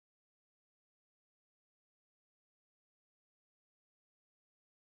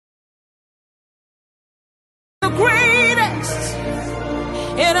greatest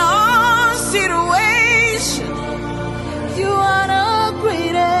in all situations. You are the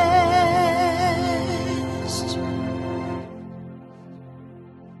greatest.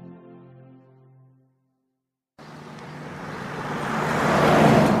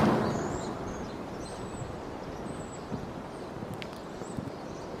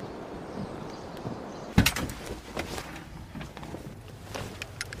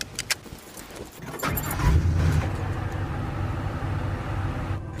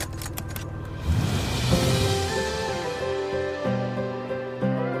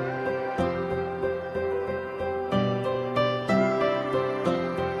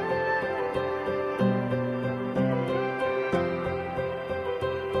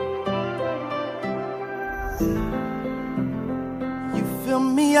 Fill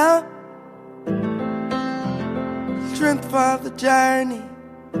me up, strength for the journey,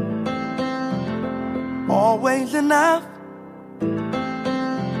 always enough.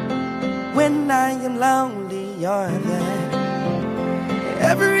 When I am lonely, you're there.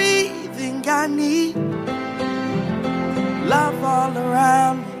 Everything I need, love all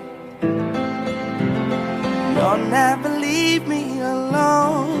around me. You'll never leave me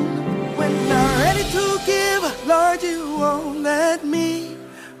alone. When I'm ready to give, Lord, you won't let me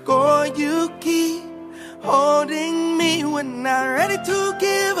go. You keep holding me. When I'm ready to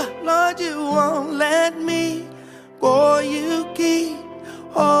give, Lord, you won't let me go. You keep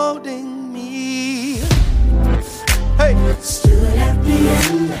holding me. Hey, stood at the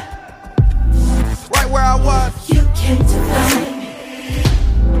end, right where I was. You came to find me.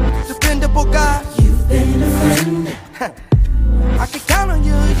 Dependable God, you've been a friend. I can count on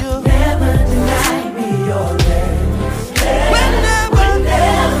you. You never deny me your love. Whenever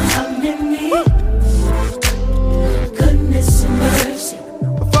I'm in need, goodness and mercy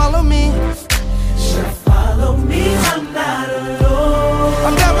follow me. Shall follow me. I'm not alone.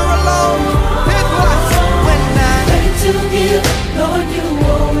 I'm never alone. Here's what. When I'm ready to give, Lord, you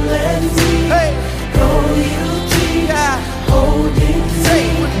won't let me go. You keep holding me.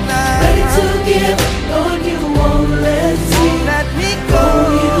 When I'm ready to give, Lord, you won't let me go.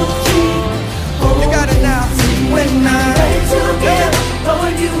 You keep holding me. You got it now. When I'm ready to give,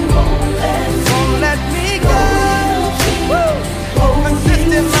 Lord, you won't let me go.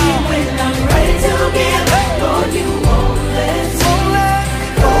 Consistent love. When I'm ready to give, Lord, you won't let me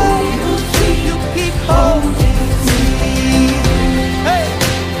go. You keep holding me. Hey,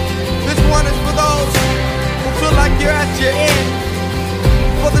 this one is for those who feel like you're at your end.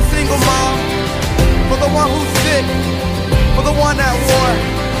 For the single mom, for the one who's sick, for the one at war.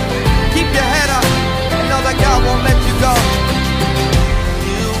 Keep your head up and know that God won't let you go.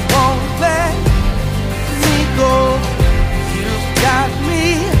 You won't let me go. You got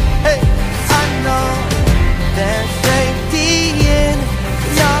me. Hey, I know there's safety in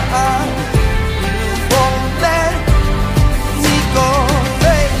your arms. You won't let me go.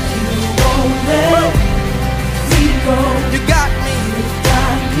 Hey, you won't let me go. You got me. You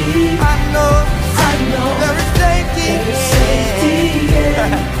got me. I know there is safety in your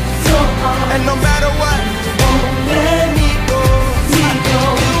arms. And no matter what, you won't let me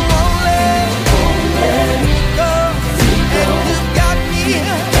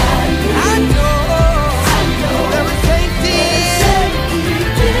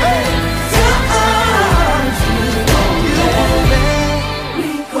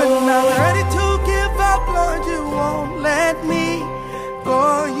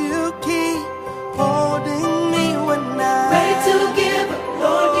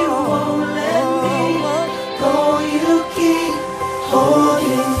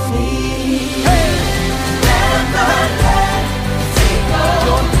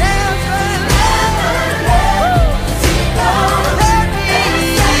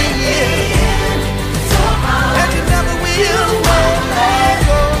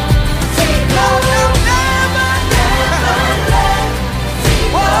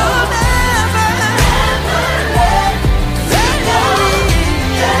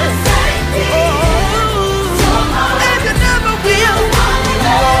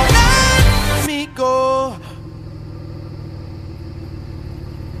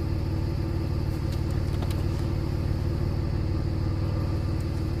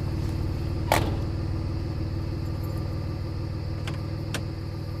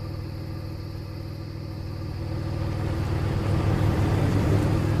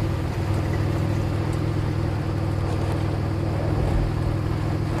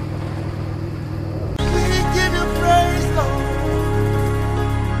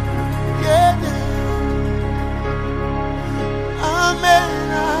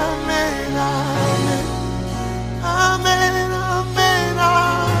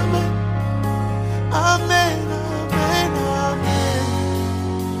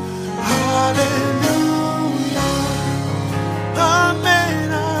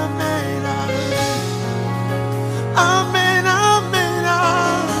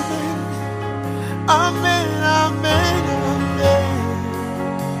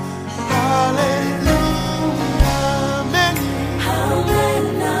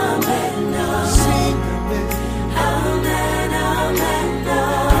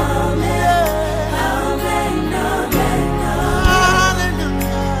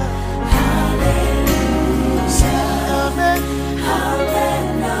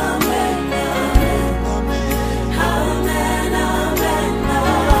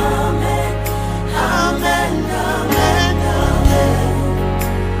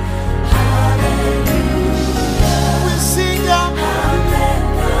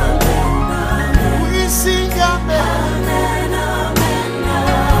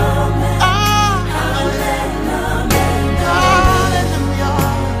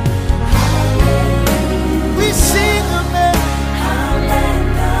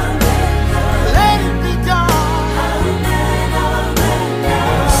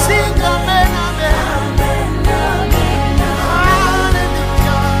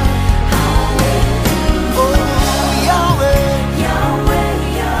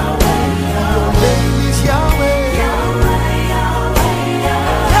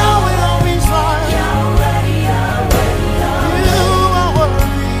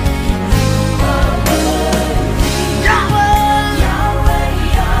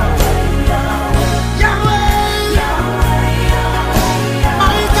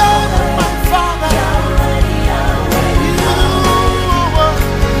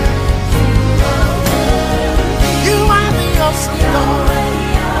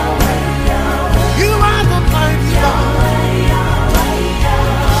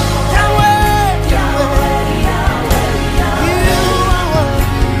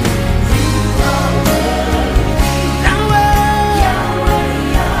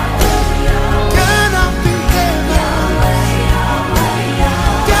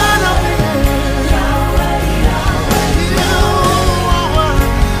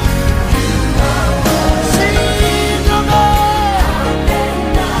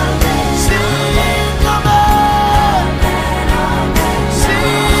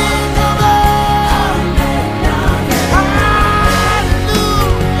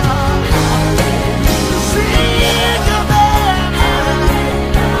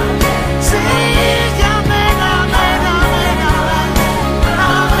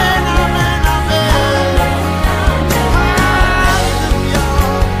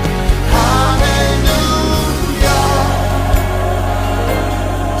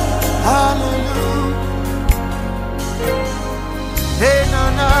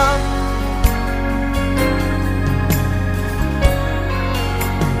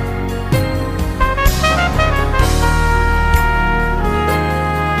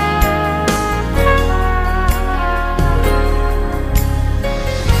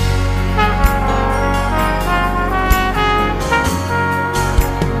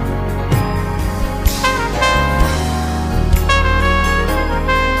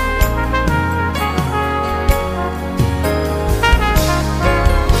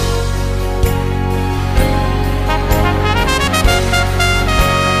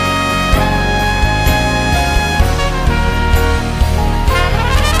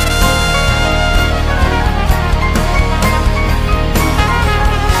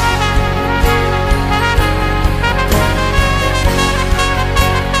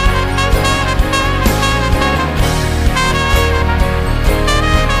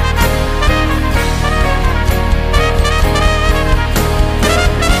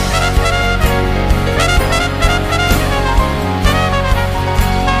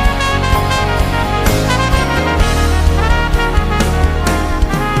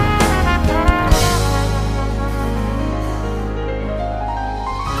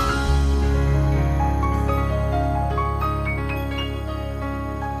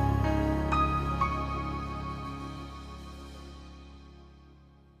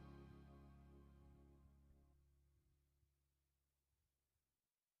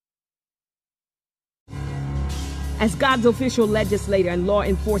As God's official legislator and law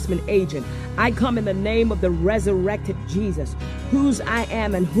enforcement agent, I come in the name of the resurrected Jesus, whose I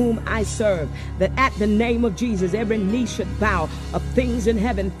am and whom I serve, that at the name of Jesus, every knee should bow, of things in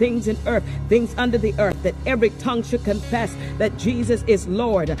heaven, things in earth, things under the earth, that every tongue should confess that Jesus is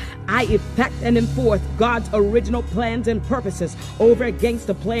Lord. I effect and enforce God's original plans and purposes over against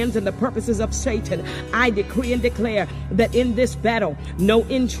the plans and the purposes of Satan. I decree and declare that in this battle, no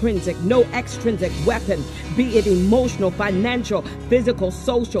intrinsic, no extrinsic weapon, be it emotional, financial, physical,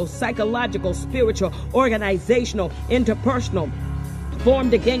 social, psychological, spiritual, organizational, interpersonal,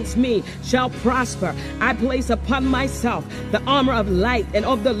 formed against me shall prosper. I place upon myself the armor of light and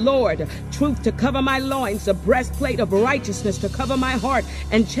of the Lord, truth to cover my loins, the breastplate of righteousness to cover my heart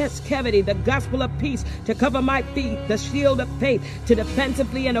and chest cavity, the gospel of peace to cover my feet, the shield of faith to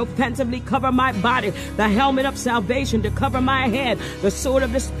defensively and offensively cover my body, the helmet of salvation to cover my head, the sword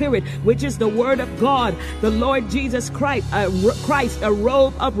of the Spirit, which is the word of God, the Lord Jesus Christ, a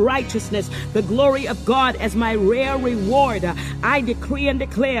robe of righteousness, the glory of God as my rare reward. I decree and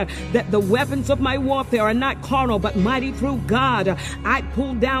declare that the weapons of my warfare are not carnal but mighty through God. I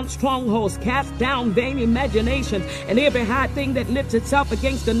pull down strongholds, cast down vain imaginations, and every high thing that lifts itself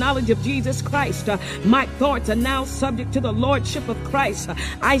against the knowledge of Jesus Christ. My thoughts are now subject to the lordship of Christ.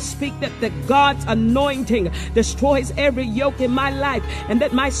 I speak that God's anointing destroys every yoke in my life, and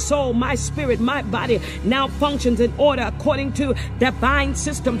that my soul, my spirit, my body now functions in order according to divine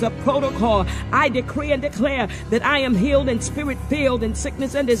systems of protocol. I decree and declare that I am healed and spirit-filled, and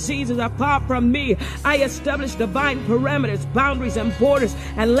sickness and diseases are far from me. I establish divine parameters, boundaries, and borders,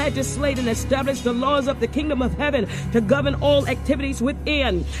 and legislate and establish the laws of the kingdom of heaven to govern all activities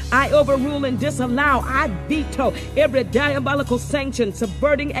within. I overrule and disallow, I veto every diabolical sanction,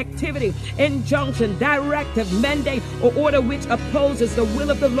 subverting activity, injunction, directive, mandate, or order which opposes the will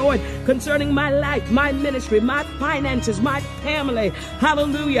of the Lord concerning my life, my ministry, my finances, my family.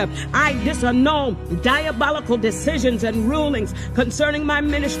 Hallelujah. I disannul diabolical decisions and rulings concerning my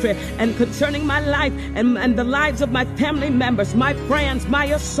ministry and concerning my life and the lives of my family members, my friends, my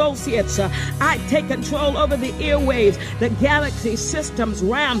associates. I take control over the airwaves, the galaxy, systems,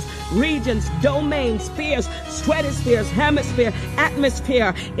 realms, regions, domains, spheres, stratospheres, hemisphere,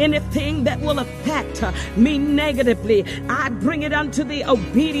 atmosphere, anything that will affect me negatively. I bring it unto the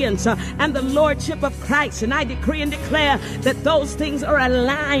obedience and the lordship of Christ, and I decree and declare that those things are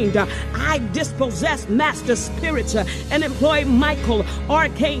aligned. I dispossess master spirits and employ Michael,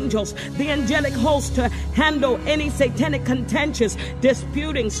 archangels, the angelic host to handle any satanic contentions,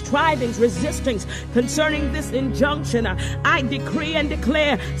 disputings, strivings, resistings concerning this injunction. I decree and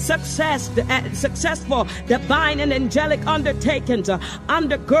declare successful divine and angelic undertakings,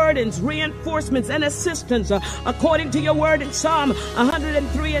 undergirdings, reinforcements, and assistance according to your word in Psalm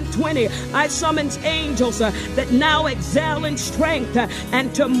 103:20. I summons angels that now excel in strength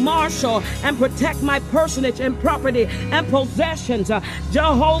and to marshal and protect my personage and property and possessions.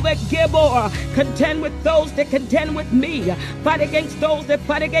 Jehovah Gibor, contend with those that contend with me, fight against those that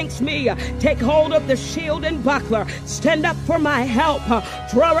fight against me. Take hold of the shield and buckler, stand up for my help.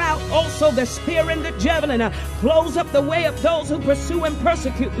 Throw out also the spear and the javelin. Close up the way of those who pursue and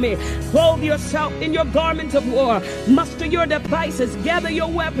persecute me. Clothe yourself in your garments of war. Muster your devices. Gather your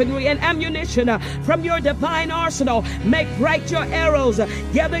weaponry and ammunition from your divine arsenal. Make bright your arrows.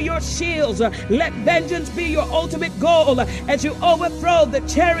 Gather your shields. Let vengeance be your ultimate goal as you overthrow the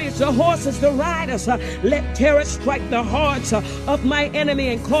chariots, the horses, the riders. Let terror strike the hearts of my enemy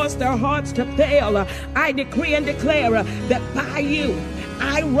and cause their hearts to fail. I decree and declare that by you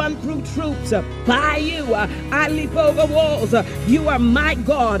I run through troops. By you, I leap over walls. You are my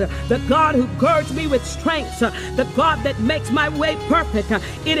God, the God who girds me with strength, the God that makes my way perfect.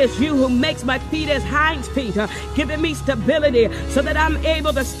 It is you who makes my feet as hinds feet, giving me stability so that I'm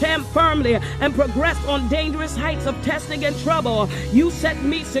able to stand firmly and progress on dangerous heights of testing and trouble. You set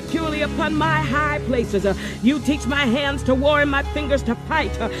me securely upon my high places. You teach my hands to war and my fingers to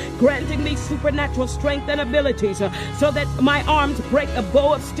fight, granting me supernatural strength and abilities so that my arms break a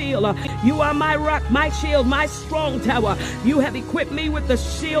bow of steel. You are my rock, my shield, my strong tower. You have equipped me with the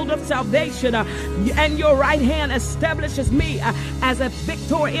shield of salvation, and your right hand establishes me as a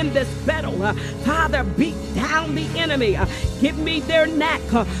victor in this battle. Father, beat down the enemy. Give me their knack.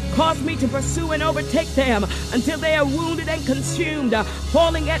 Cause me to pursue and overtake them until they are wounded and consumed,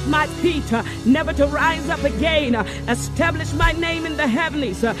 falling at my feet, never to rise up again. Establish my name in the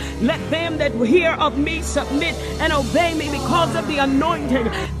heavenlies. Let them that hear of me submit and obey me because of the anointing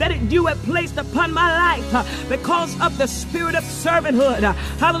that you have placed upon my life, because of the spirit of servanthood,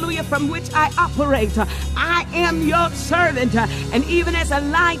 hallelujah, from which I operate. I am your servant. And even as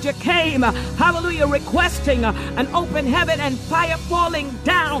Elijah came, hallelujah, requesting an open heaven and fire falling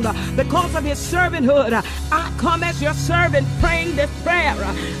down because of his servanthood, I come as your servant praying this prayer.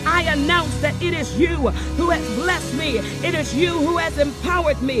 I announce that it is you who has blessed me. It is you who has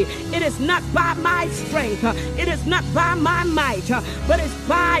empowered me. It is not by my strength. It is not by my might, but it's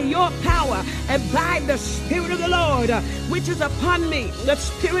by your power and by the Spirit of the Lord, which is upon me, the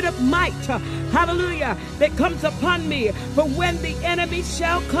Spirit of might, hallelujah, that comes upon me. For when the enemy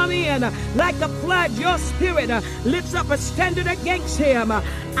shall come in like a flood, your Spirit lifts up a standard against him.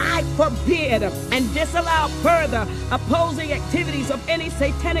 I forbid and disallow further opposing activities of any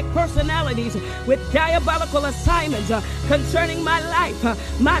satanic personalities with diabolical assignments concerning my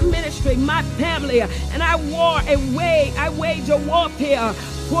life, my ministry, my family, and I wage a warfare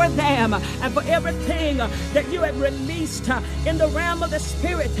for them and for everything that you have released in the realm of the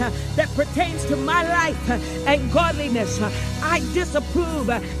Spirit that pertains to my life and godliness. I disapprove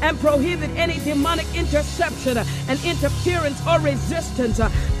and prohibit any demonic interception and interference or resistance.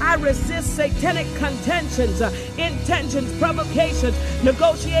 I resist satanic contentions, intentions, provocations,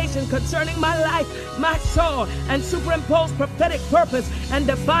 negotiations concerning my life, my soul, and superimpose prophetic purpose and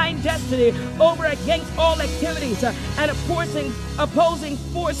divine destiny over against all activities and opposing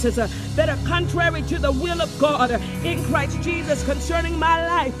forces that are contrary to the will of God in Christ Jesus concerning my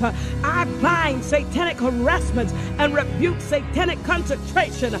life. I bind satanic harassment and rebuke satanic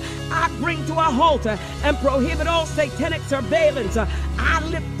concentration. I bring to a halt and prohibit all satanic surveillance. I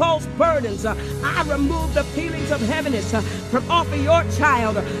lift false burdens. I remove the feelings of heaviness from off of your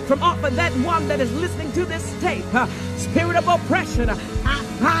child, from off of that one that is listening to this tape. Spirit of oppression,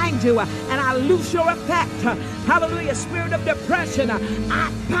 I bind you and I loose your effect. Hallelujah. Spirit of depression,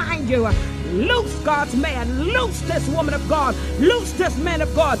 I bind you. Loose God's man, loose this woman of God, loose this man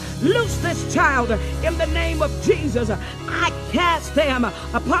of God, loose this child in the name of Jesus. I cast them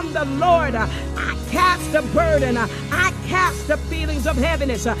upon the Lord. I cast the burden. I cast the feelings of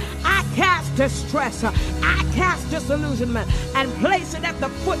heaviness. I cast distress. I cast disillusionment and place it at the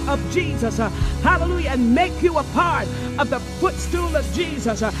foot of Jesus. Hallelujah. And make you a part of the footstool of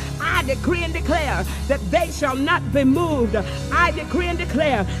Jesus. I decree and declare that they shall not be moved. I decree and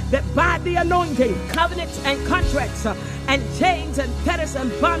declare that by the anointing, covenants and contracts and chains and fetters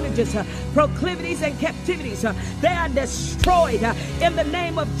and bondages, proclivities and captivities, they are destroyed in the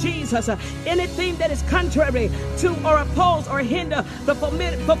name of Jesus. Anything that is contrary to or oppose or hinder the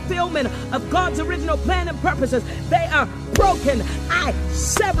fulfillment of God's original plan and purposes, they are broken. I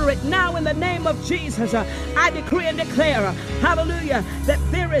sever it now in the name of Jesus. I decree and declare, hallelujah, that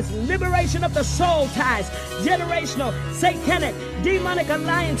there is liberation of the soul ties, generational, satanic, demonic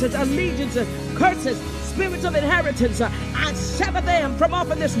alliances, allegiances, curses, spirits of inheritance. I sever them from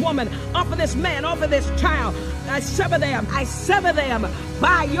off of this woman, off of this man, off of this child. I sever them. I sever them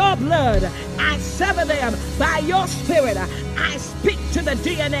by your blood. I sever them by your spirit. I speak to the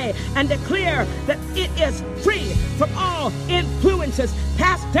DNA and declare that it is free from all influences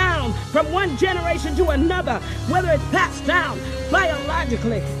passed down from one generation to another, whether it's passed down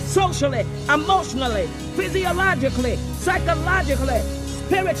biologically, socially, emotionally, physiologically, psychologically,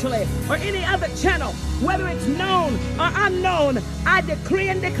 spiritually, or any other channel, whether it's known or unknown. I decree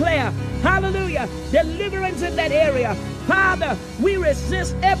and declare, hallelujah, deliverance in that area. Father, we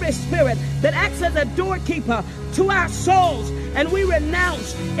resist every spirit that acts as a doorkeeper to our souls, and we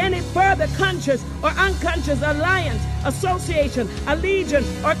renounce any further conscious or unconscious alliance, association, allegiance,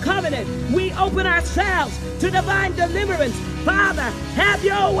 or covenant. We open ourselves to divine deliverance. Father, have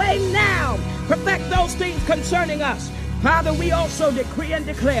your way now. Perfect those things concerning us. Father, we also decree and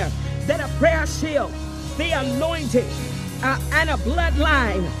declare that a prayer shield, the anointing, and a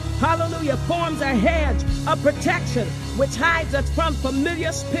bloodline, hallelujah, forms a hedge of protection which hides us from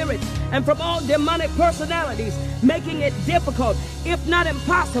familiar spirits and from all demonic personalities, making it difficult, if not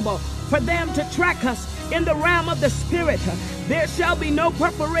impossible, for them to track us in the realm of the spirit. There shall be no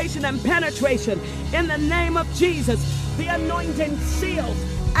perforation and penetration in the name of Jesus. The anointing seals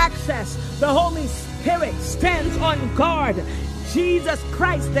access. The Holy Spirit stands on guard. Jesus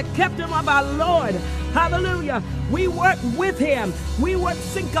Christ, the captain of our Lord, hallelujah, we work with him. We work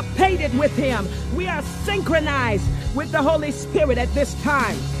syncopated with him. We are synchronized with the Holy Spirit at this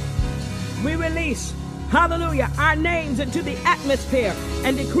time. We release, hallelujah, our names into the atmosphere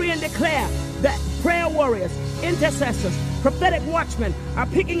and decree and declare that prayer warriors, intercessors, prophetic watchmen are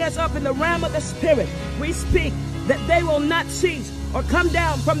picking us up in the realm of the Spirit. We speak that they will not cease or come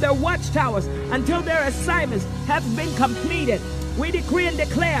down from their watchtowers until their assignments have been completed. We decree and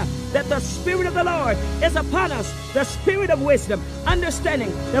declare that the Spirit of the Lord is upon us, the Spirit of wisdom, understanding,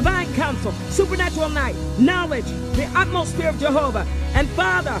 divine counsel, supernatural might, knowledge, the atmosphere of Jehovah. And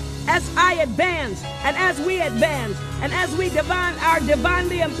Father, as I advance, and as we advance, and as we are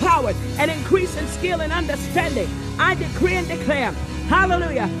divinely empowered and increase in skill and understanding, I decree and declare,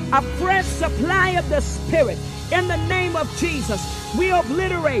 hallelujah, a fresh supply of the Spirit. In the name of Jesus, we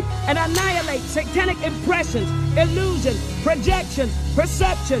obliterate and annihilate satanic impressions, illusions, projections,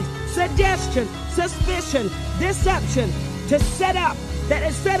 perceptions, suggestions, suspicion, deception that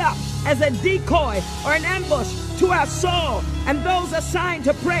is set up as a decoy or an ambush to our soul, and those assigned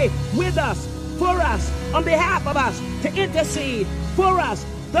to pray with us, for us, on behalf of us, to intercede for us,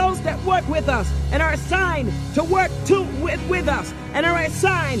 those that work with us and are assigned to work with us and are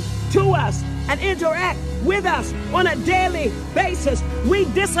assigned to us and interact with us on a daily basis. We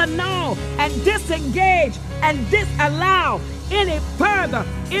disannul and disengage and disallow any further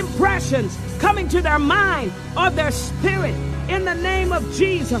impressions coming to their mind or their spirit in the name of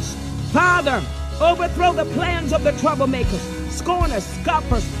Jesus. Father, overthrow the plans of the troublemakers, scorners,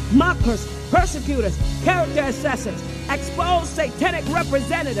 scoffers, mockers, persecutors, character assassins, expose satanic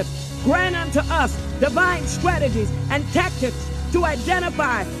representatives. Grant unto us divine strategies and tactics to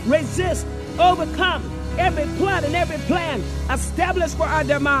identify, resist, overcome every plot and every plan established for our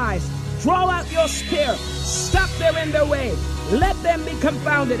demise. Draw out your spear, stop them in their way. Let them be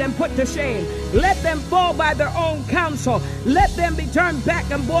confounded and put to shame. Let them fall by their own counsel. Let them be turned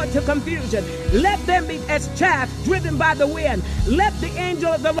back and brought to confusion. Let them be as chaff driven by the wind. Let the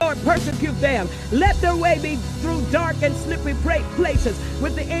angel of the Lord persecute them. Let their way be through dark and slippery places,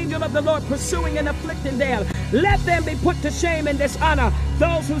 with the angel of the Lord pursuing and afflicting them. Let them be put to shame and dishonor,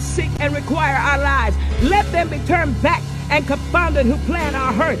 those who seek and require our lives. Let them be turned back and confounded who plan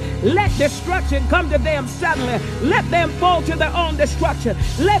our hurt. Let destruction come to them suddenly. Let them fall to their own destruction.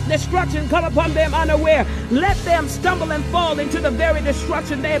 Let destruction come upon them unaware. Let them stumble and fall into the very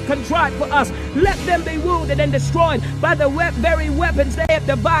destruction they have contrived for us. Let them be wounded and destroyed by the very weapons they have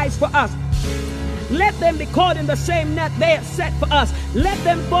devised for us. Let them be caught in the same net they have set for us. Let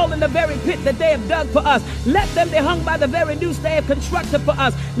them fall in the very pit that they have dug for us. Let them be hung by the very noose they have constructed for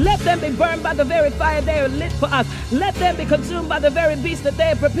us. Let them be burned by the very fire they have lit for us. Let them be consumed by the very beast that they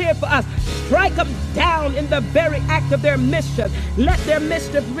have prepared for us. Strike them down in the very act of their mischief. Let their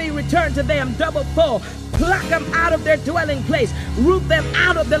mischief be returned to them double full. Pluck them out of their dwelling place. Root them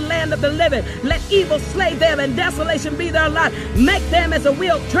out of the land of the living. Let evil slay them and desolation be their lot. Make them as a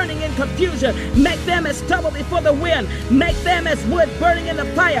wheel turning in confusion. Make them as stubble before the wind. Make them as wood burning in the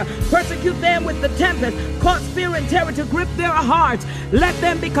fire. Persecute them with the tempest. Cause fear and terror to grip their hearts. Let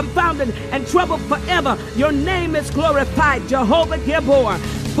them be confounded and troubled forever. Your name is glorified, Jehovah Gibor.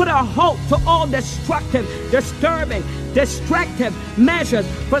 Put a halt to all destructive, disturbing, distractive measures.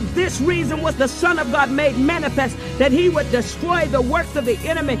 For this reason was the Son of God made manifest, that he would destroy the works of the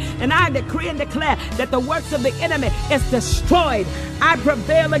enemy. And I decree and declare that the works of the enemy is destroyed. I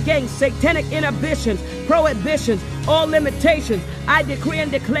prevail against satanic inhibitions, prohibitions, all limitations. I decree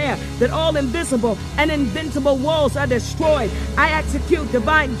and declare that all invisible and invincible walls are destroyed. I execute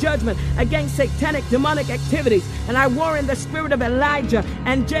divine judgment against satanic demonic activities, and I war in the spirit of Elijah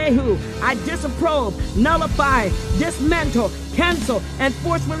and Jehu. I disapprove, nullify, dismantle, cancel, and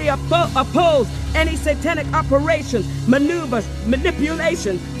forcefully oppose any satanic operations, maneuvers,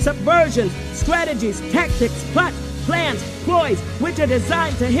 manipulations, subversions, strategies, tactics, plots, plans, ploys, which are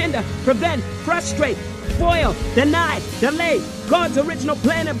designed to hinder, prevent, frustrate, spoil, deny, delay God's original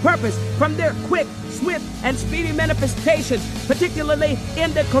plan and purpose from their quick, swift, and speedy manifestations, particularly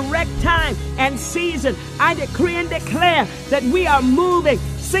in the correct time and season. I decree and declare that we are moving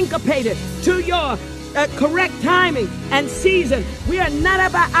syncopated to your correct timing and season. We are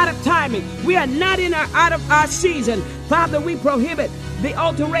not out of timing. We are not out of our season. Father, we prohibit the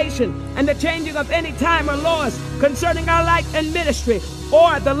alteration and the changing of any time or laws concerning our life and ministry,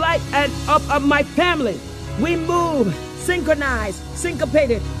 or the life of my family. We move synchronized,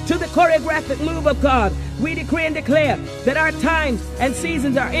 syncopated to the choreographic move of God. We decree and declare that our times and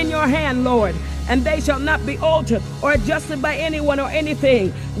seasons are in your hand, Lord, and they shall not be altered or adjusted by anyone or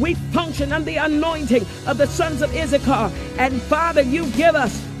anything. We function under the anointing of the sons of Issachar. And Father, you give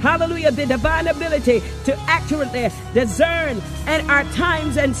us hallelujah, the divine ability to accurately discern in our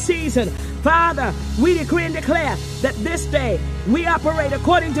times and season. Father, we decree and declare that this day we operate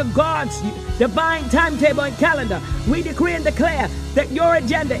according to God's divine timetable and calendar. We decree and declare that your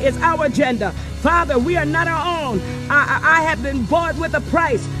agenda is our agenda. Father, we are not our own. I have been bought with a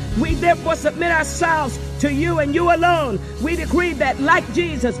price. We therefore submit ourselves to you and you alone. We decree that, like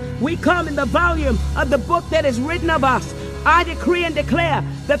Jesus, we come in the volume of the book that is written of us. I decree and declare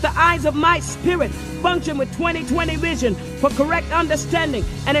that the eyes of my spirit function with 20/20 vision for correct understanding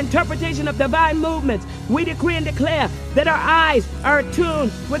and interpretation of divine movements. We decree and declare that our eyes are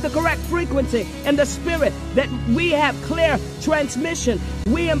attuned with the correct frequency in the spirit, that we have clear transmission.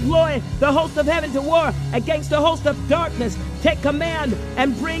 We employ the host of heaven to war against the host of darkness. Take command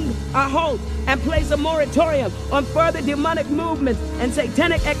and bring a halt and place a moratorium on further demonic movements and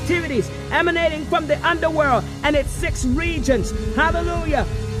satanic activities emanating from the underworld and its 6 regions. Hallelujah.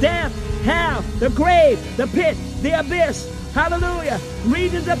 Death, hell, the grave, the pit, the abyss. Hallelujah.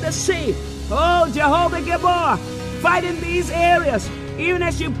 Regions of the sea. Oh, Jehovah Gabor, fight in these areas, even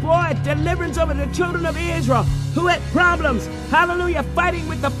as you brought deliverance over the children of Israel who had problems. Hallelujah. Fighting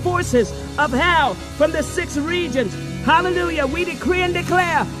with the forces of hell from the 6 regions. Hallelujah. We decree and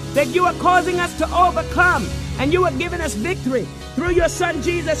declare that you are causing us to overcome, and you are giving us victory through your Son,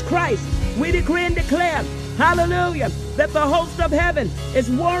 Jesus Christ. We decree and declare, hallelujah, that the host of heaven is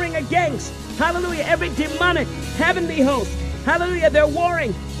warring against, hallelujah, every demonic heavenly host. Hallelujah. They're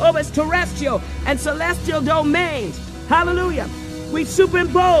warring over terrestrial and celestial domains. Hallelujah. We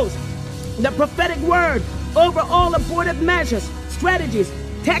superimpose the prophetic word over all abortive measures, strategies,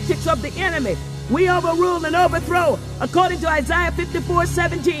 tactics of the enemy. We overrule and overthrow, according to Isaiah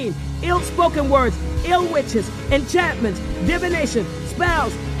 54:17, ill-spoken words, ill witches, enchantments, divination,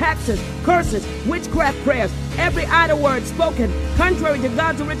 spells, hexes, curses, witchcraft prayers, every idle word spoken contrary to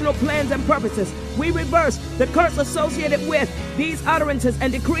God's original plans and purposes. We reverse the curse associated with these utterances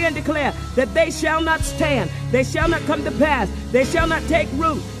and decree and declare that they shall not stand, they shall not come to pass, they shall not take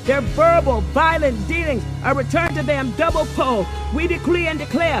root. Their verbal, violent dealings are returned to them double-fold. We decree and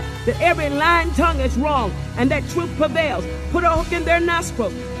declare that every lying tongue is wrong and that truth prevails. Put a hook in their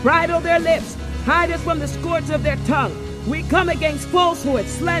nostrils, bridle their lips, hide us from the scourge of their tongue. We come against falsehood,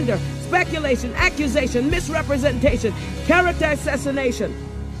 slander, speculation, accusation, misrepresentation, character assassination.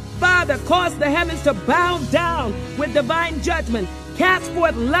 Father, cause the heavens to bow down with divine judgment. Cast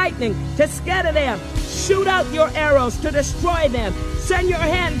forth lightning to scatter them. Shoot out your arrows to destroy them. Send your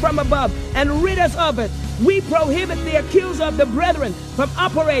hand from above and rid us of it. We prohibit the accuser of the brethren from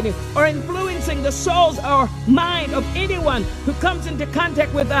operating or influencing the souls or mind of anyone who comes into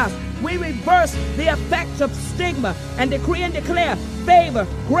contact with us. We reverse the effects of stigma and decree and declare favor,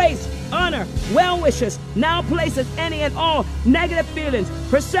 grace, honor, well wishes now places any and all negative feelings,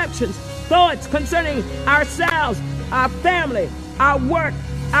 perceptions, thoughts concerning ourselves, our family, our work,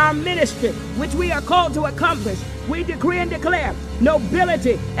 our ministry, which we are called to accomplish. We decree and declare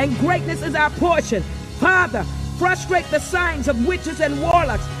nobility and greatness is our portion. Father, frustrate the signs of witches and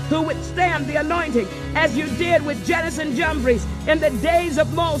warlocks who withstand the anointing, as you did with Jannes and Jambres in the days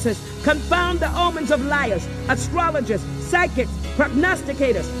of Moses. Confound the omens of liars, astrologers, psychics,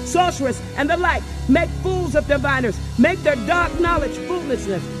 prognosticators, sorcerers, and the like. Make fools of diviners. Make their dark knowledge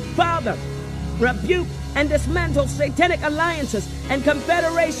foolishness. Father, rebuke and dismantle satanic alliances and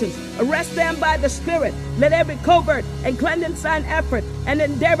confederations. Arrest them by the Spirit. Let every covert and clandestine effort and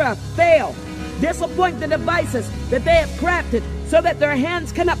endeavor fail. Disappoint the devices that they have crafted so that their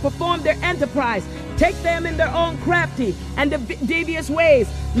hands cannot perform their enterprise. Take them in their own crafty and devious ways.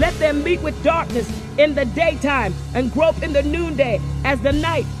 Let them meet with darkness in the daytime and grope in the noonday as the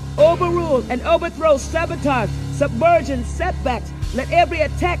night. Overrule and overthrow sabotage, subversion, setbacks. Let every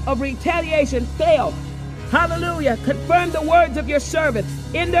attack of retaliation fail. Hallelujah. Confirm the words of your servant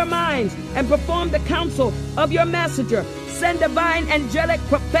in their minds and perform the counsel of your messenger. Send divine, angelic,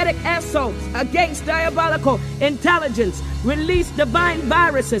 prophetic assaults against diabolical intelligence. Release divine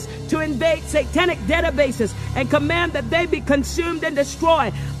viruses to invade satanic databases and command that they be consumed and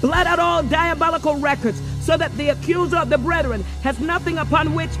destroyed. Blot out all diabolical records so that the accuser of the brethren has nothing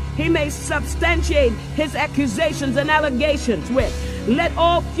upon which he may substantiate his accusations and allegations with. Let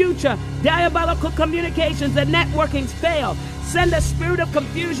all future diabolical communications and networkings fail. Send a spirit of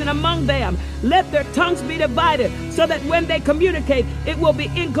confusion among them. Let their tongues be divided so that when they communicate, it will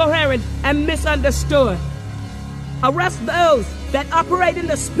be incoherent and misunderstood. Arrest those that operate in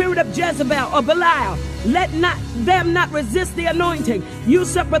the spirit of Jezebel or Belial, let them not resist the anointing,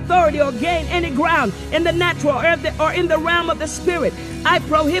 usurp authority, or gain any ground in the natural or in the realm of the spirit. I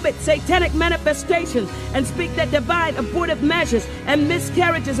prohibit satanic manifestations and speak that divine abortive measures and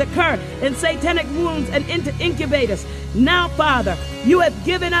miscarriages occur in satanic wombs and incubators. Now, Father, you have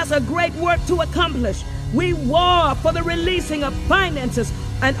given us a great work to accomplish. We war for the releasing of finances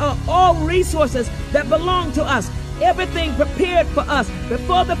and all resources that belong to us. Everything prepared for us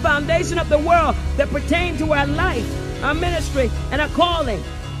before the foundation of the world that pertain to our life, our ministry, and our calling.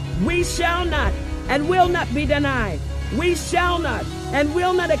 We shall not and will not be denied. We shall not and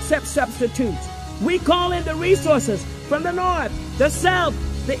will not accept substitutes. We call in the resources from the north, the south,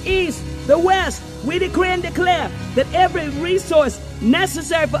 the east, the west. We decree and declare that every resource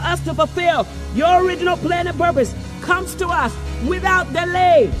necessary for us to fulfill your original plan and purpose comes to us without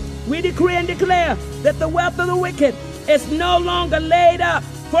delay. We decree and declare that the wealth of the wicked is no longer laid up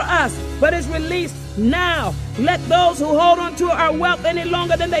for us, but is released now. Let those who hold on to our wealth any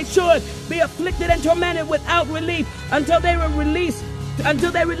longer than they should be afflicted and tormented without relief until they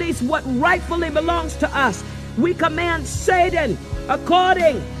release what rightfully belongs to us. We command Satan,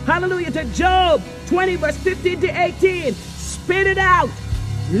 according, hallelujah, to Job 20 verse 15 to 18, spit it out,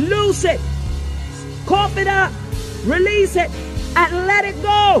 loose it, cough it up, release it, and let it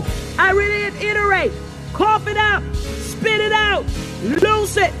go. I reiterate, cough it up, spit it out,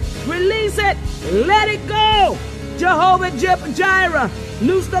 loose it, release it, let it go. Jehovah Jireh,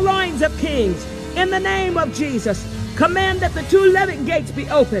 loose the loins of kings. In the name of Jesus, command that the 2 levied gates be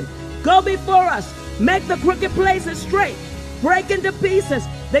opened. Go before us, make the crooked places straight, break into pieces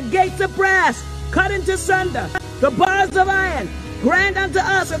the gates of brass, cut into sunder the bars of iron. Grant unto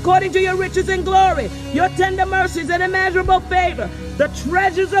us, according to your riches and glory, your tender mercies and immeasurable favor, the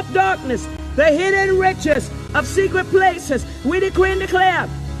treasures of darkness, the hidden riches of secret places. We decree and declare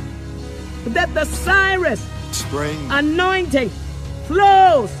that the Cyrus anointing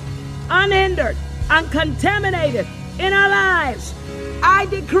flows unhindered, uncontaminated in our lives. I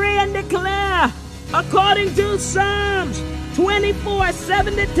decree and declare, according to Psalms 24,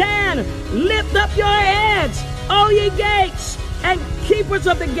 7 to 10, lift up your heads, O ye gates, and keepers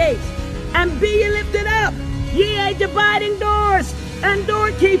of the gates, and be ye lifted up, ye dividing doors and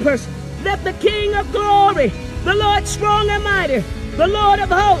doorkeepers, that the King of glory, the Lord strong and mighty, the Lord of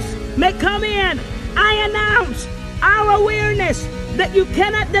hosts, may come in. I announce our awareness that you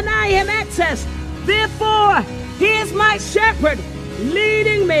cannot deny him access. Therefore, he is my shepherd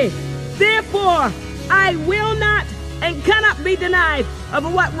leading me. Therefore, I will not and cannot be denied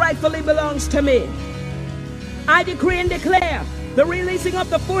of what rightfully belongs to me. I decree and declare the releasing of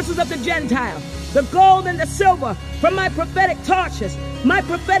the forces of the Gentile, the gold and the silver from my prophetic Tarshish, my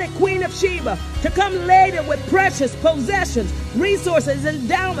prophetic Queen of Sheba, to come laden with precious possessions, resources,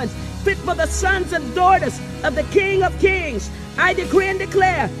 endowments, fit for the sons and daughters of the King of Kings. I decree and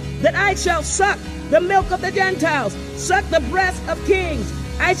declare that I shall suck the milk of the Gentiles, suck the breast of kings.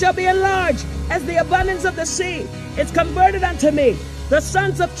 I shall be enlarged as the abundance of the sea is converted unto me. The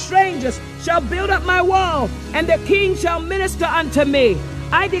sons of strangers shall build up my wall, and the king shall minister unto me.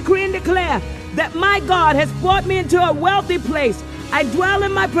 I decree and declare that my God has brought me into a wealthy place. I dwell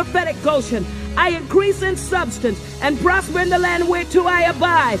in my prophetic Goshen. I increase in substance and prosper in the land whereto I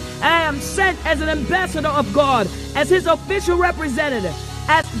abide. I am sent as an ambassador of God, as his official representative,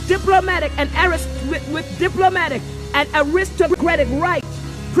 as diplomatic and with diplomatic and aristocratic rights,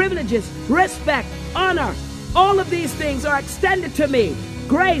 privileges, respect, honor. All of these things are extended to me.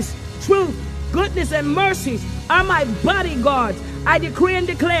 Grace, truth, goodness, and mercies are my bodyguards. I decree and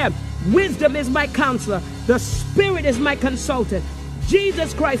declare, wisdom is my counselor. The Spirit is my consultant.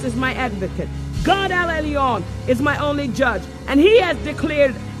 Jesus Christ is my advocate. God El Elyon is my only judge. And he has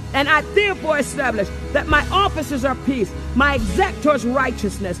declared, and I therefore establish, that my officers are peace, my executors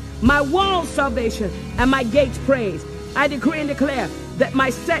righteousness, my walls salvation, and my gates praise. I decree and declare that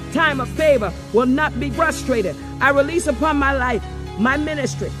my set time of favor will not be frustrated. I release upon my life, my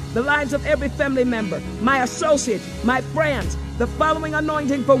ministry, the lives of every family member, my associates, my friends, the following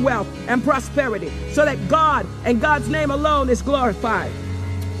anointing for wealth and prosperity, so that God and God's name alone is glorified.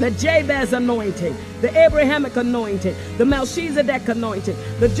 The Jabez anointing, the Abrahamic anointing, the Melchizedek anointing,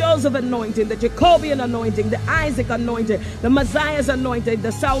 the Joseph anointing, the Jacobian anointing, the Isaac anointing, the Messiah's anointing,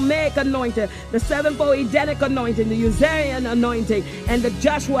 the Salmaic anointing, the sevenfold Edenic anointing, the Uzziah anointing, and the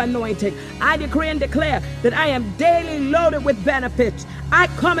Joshua anointing. I decree and declare that I am daily loaded with benefits. I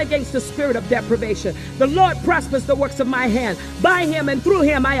come against the spirit of deprivation. The Lord prospers the works of my hand. By him and through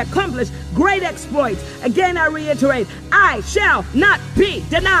him I accomplish great exploits. Again I reiterate, I shall not be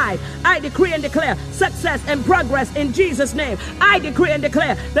denied. I decree and declare success, and progress in Jesus' name. I decree and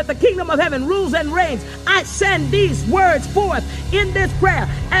declare that the kingdom of heaven rules and reigns. I send these words forth in this prayer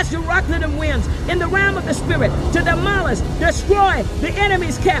as you rock the winds in the realm of the Spirit to demolish, destroy the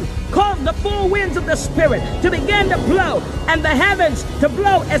enemy's camp. Cause the four winds of the Spirit to begin to blow and the heavens to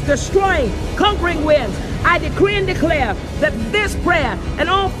blow as destroying, conquering winds. I decree and declare that this prayer and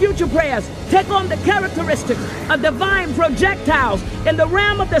all future prayers take on the characteristics of divine projectiles in the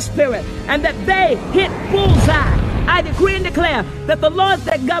realm of the Spirit, and that they hit bullseye. I decree and declare that the laws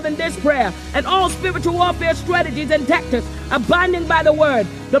that govern this prayer and all spiritual warfare strategies and tactics are binding by the word,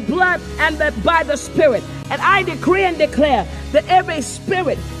 the blood, and by the Spirit. And I decree and declare that every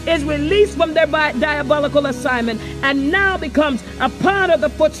spirit is released from their diabolical assignment and now becomes a part of the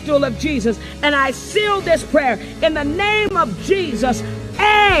footstool of Jesus. And I seal this prayer in the name of Jesus.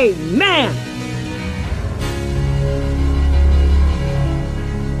 Amen.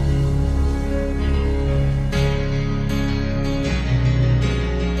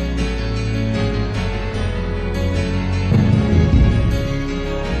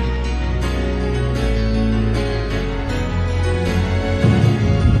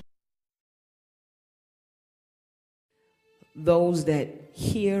 Those that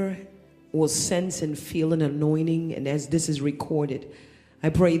hear will sense and feel an anointing, and as this is recorded, I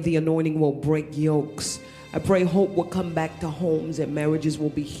pray the anointing will break yokes. I pray hope will come back to homes and marriages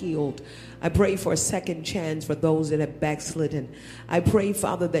will be healed. I pray for a second chance for those that have backslidden. I pray,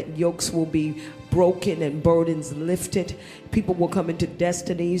 Father, that yokes will be broken and burdens lifted. People will come into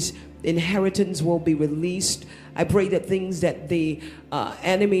destinies. Inheritance will be released. I pray that things that the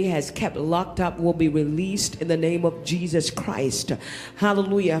enemy has kept locked up will be released in the name of Jesus Christ.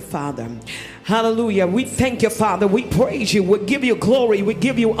 Hallelujah, Father. Hallelujah. We thank you, Father. We praise you. We give you glory. We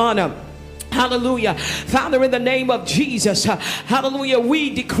give you honor. Hallelujah. Father, in the name of Jesus, hallelujah, we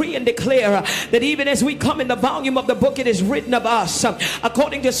decree and declare that even as we come in the volume of the book, it is written of us,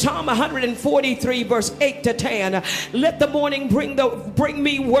 according to Psalm 143, verse 8 to 10, let the morning bring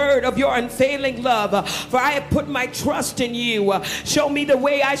me word of your unfailing love, for I have put my trust in you. Show me the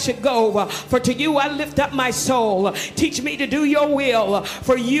way I should go, for to you I lift up my soul. Teach me to do your will,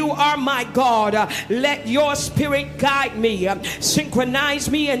 for you are my God. Let your spirit guide me,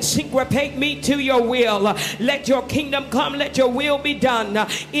 synchronize me and syncopate me to your will. Let your kingdom come. Let your will be done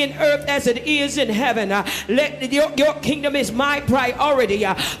in earth as it is in heaven. Let your kingdom is my priority.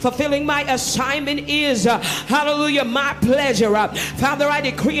 Fulfilling my assignment is, hallelujah, my pleasure. Father, I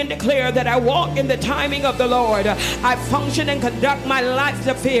decree and declare that I walk in the timing of the Lord. I function and conduct my life's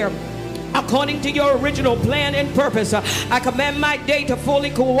affair according to your original plan and purpose. I command my day to fully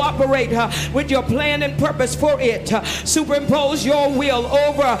cooperate with your plan and purpose for it. Superimpose your will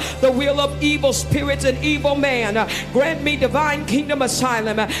over the will of evil spirits and evil man. Grant me divine kingdom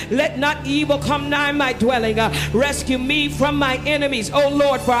asylum. Let not evil come nigh my dwelling. Rescue me from my enemies, O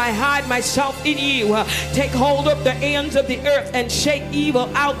Lord, for I hide myself in you. Take hold of the ends of the earth and shake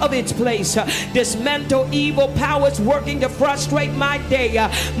evil out of its place. Dismantle evil powers working to frustrate my day,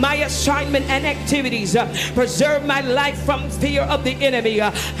 my assignment and activities. Preserve my life from fear of the enemy.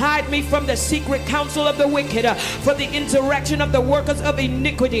 Hide me from the secret counsel of the wicked, for the insurrection of the workers of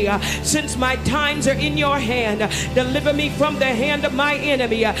iniquity. Since my times are in your hand, deliver me from the hand of my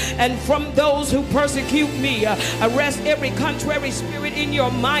enemy and from those who persecute me. Arrest every contrary spirit in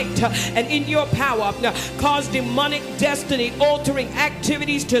your might and in your power. Cause demonic destiny altering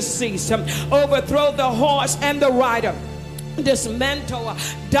activities to cease. Overthrow the horse and the rider. Dismantle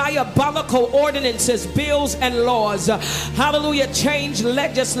diabolical ordinances, bills, and laws. Hallelujah. Change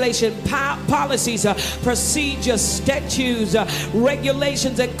legislation, policies, procedures, statutes,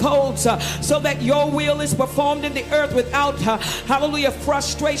 regulations, and codes, so that your will is performed in the earth without, hallelujah,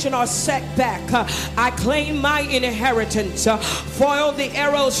 frustration or setback. I claim my inheritance. Foil the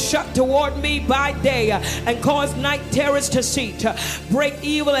arrows shot toward me by day, and cause night terrors to cease. Break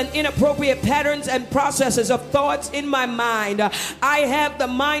evil and inappropriate patterns and processes of thoughts in my mind. I have the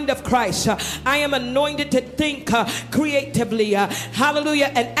mind of Christ. I am anointed to think creatively,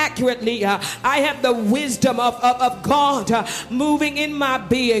 hallelujah, and accurately. I have the wisdom of God moving in my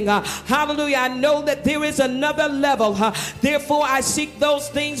being. Hallelujah. I know that there is another level. Therefore, I seek those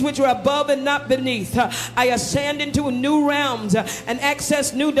things which are above and not beneath. I ascend into new realms and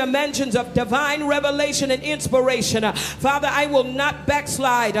access new dimensions of divine revelation and inspiration. Father, I will not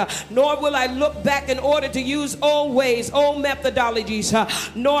backslide, nor will I look back in order to use old ways, old old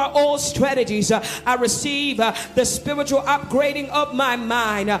methodologies nor old strategies. I receive the spiritual upgrading of my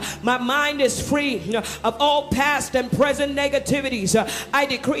mind. My mind is free of all past and present negativities. I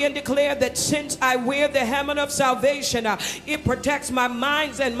decree and declare that since I wear the helmet of salvation, it protects my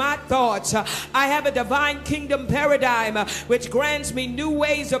minds and my thoughts. I have a divine kingdom paradigm which grants me new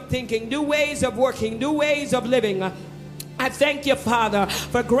ways of thinking, new ways of working, new ways of living. I thank you, Father,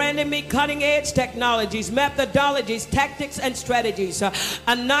 for granting me cutting-edge technologies, methodologies, tactics, and strategies.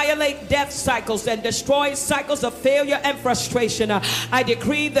 Annihilate death cycles and destroy cycles of failure and frustration. I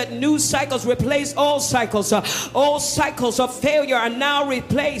decree that new cycles replace old cycles. Old cycles of failure are now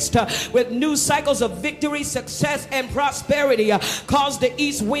replaced with new cycles of victory, success, and prosperity. Cause the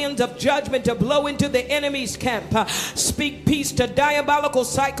east winds of judgment to blow into the enemy's camp. Speak peace to diabolical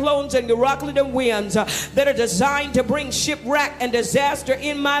cyclones and Euroclidon winds that are designed to bring shipwreck and disaster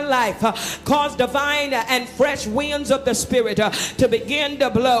in my life. Cause divine and fresh winds of the Spirit to begin to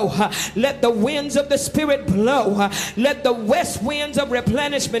blow. Let the winds of the Spirit blow. Let the west winds of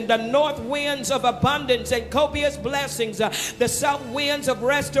replenishment, the north winds of abundance and copious blessings, the south winds of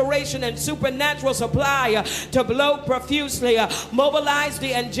restoration and supernatural supply to blow profusely. Mobilize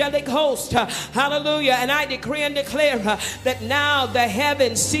the angelic host. Hallelujah. And I decree and declare that now the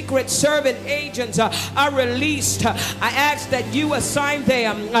heaven's secret servant agents are released. I ask that you assign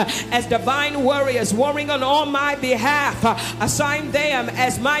them as divine warriors warring on all my behalf. Assign them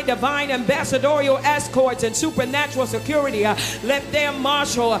as my divine ambassadorial escorts and supernatural security. Let them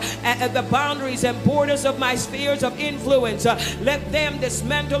marshal at the boundaries and borders of my spheres of influence. Let them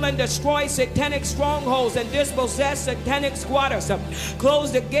dismantle and destroy satanic strongholds and dispossess satanic squatters.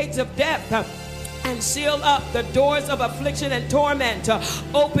 Close the gates of death and seal up the doors of affliction and torment.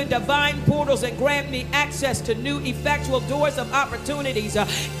 Open divine portals and grant me access to new effectual doors of opportunities,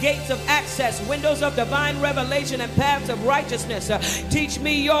 gates of access, windows of divine revelation, and paths of righteousness. Teach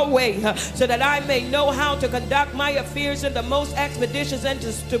me your way so that I may know how to conduct my affairs in the most expeditious and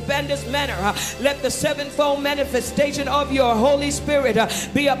stupendous manner. Let the sevenfold manifestation of your Holy Spirit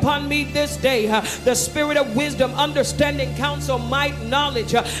be upon me this day. The spirit of wisdom, understanding, counsel, might,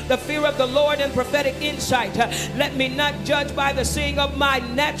 knowledge, the fear of the Lord, and prophetic insight. Let me not judge by the seeing of my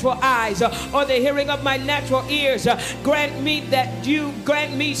natural eyes or the hearing of my natural ears. Grant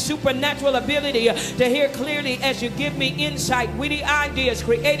me supernatural ability to hear clearly as you give me insight, witty ideas,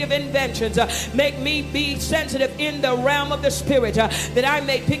 creative inventions. Make me be sensitive in the realm of the Spirit, that I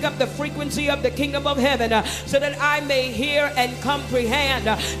may pick up the frequency of the kingdom of heaven, so that I may hear and comprehend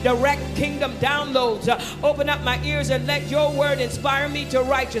direct kingdom downloads. Open up my ears and let your word inspire me to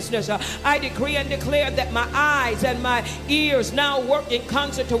righteousness. I decree and declare that my eyes and my ears now work in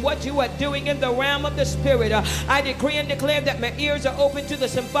concert to what you are doing in the realm of the Spirit. I decree and declare that my ears are open to the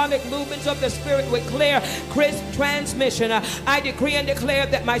symphonic movements of the Spirit with clear, crisp transmission. I decree and declare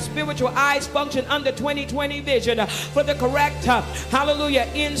that my spiritual eyes function under 20/20 vision for the correct, hallelujah,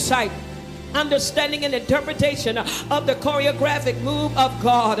 insight, understanding and interpretation of the choreographic move of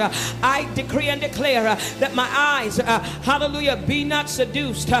God. I decree and declare that my eyes, hallelujah, be not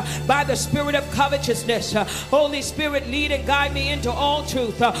seduced by the spirit of covetousness. Holy Spirit, lead and guide me into all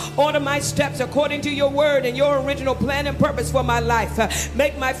truth. Order my steps according to your word and your original plan and purpose for my life.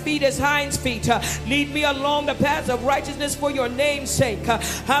 Make my feet as hinds feet. Lead me along the paths of righteousness for your name's sake.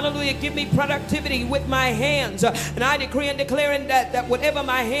 Hallelujah. Give me productivity with my hands. And I decree and declare that whatever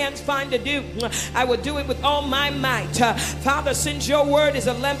my hands find to do, I will do it with all my might. Father, since your word is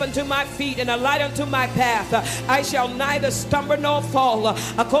a lamp unto my feet and a light unto my path, I shall neither stumble nor fall.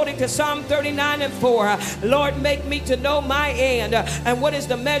 According to Psalm 39:4, Lord, make me to know my end and what is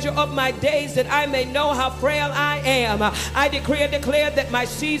the measure of my days, that I may know how frail I am. I decree and declare that my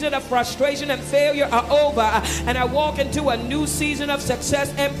season of frustration and failure are over, and I walk into a new season of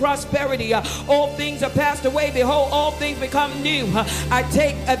success and prosperity. All things are passed away. Behold, all things become new. I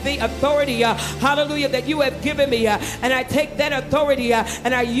take the authority, hallelujah, that you have given me, and I take that authority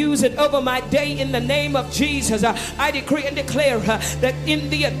and I use it over my day in the name of Jesus. I decree and declare that in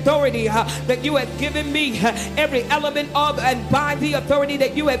the authority that you have given me, every element of, and by the authority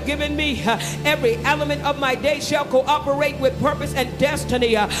that you have given me, every element of my day shall cooperate with purpose and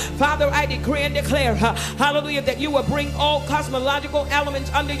destiny. Father, I decree and declare, hallelujah, that you will bring all cosmological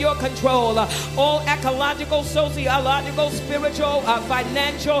elements under your control, all ecological, sociological, spiritual,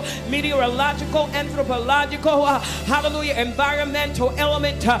 financial, meteorological, anthropological, hallelujah, environmental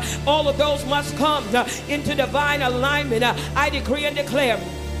element, all of those must come into divine alignment. I decree and declare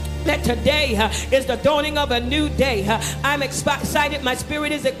that today is the dawning of a new day. I'm excited. My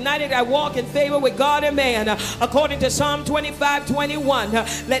spirit is ignited. I walk in favor with God and man. According to Psalm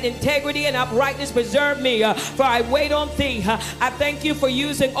 25:21, let integrity and uprightness preserve me, for I wait on thee. I thank you for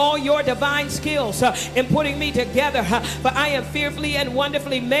using all your divine skills in putting me together, for I am fearfully and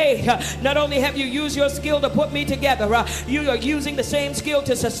wonderfully made. Not only have you used your skill to put me together, you are using the same skill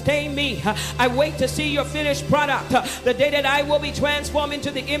to sustain me. I wait to see your finished product, the day that I will be transformed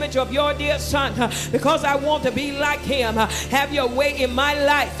into the image of your dear son, because I want to be like him. Have your way in my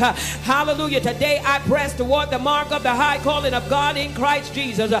life. Hallelujah. Today I press toward the mark of the high calling of God in Christ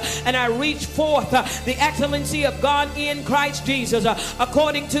Jesus, and I reach forth the excellency of God in Christ Jesus.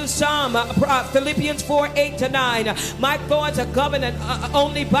 According to Philippians 4:8-9, my thoughts are governed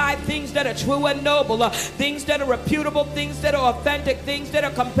only by things that are true and noble, things that are reputable, things that are authentic, things that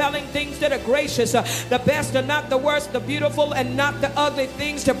are compelling, things that are gracious, the best and not the worst, the beautiful and not the ugly,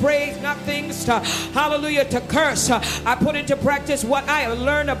 things to praise, not things to, hallelujah, to curse. I put into practice what I have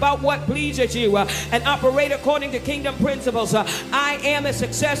learned about what pleases you, and operate according to kingdom principles. I am a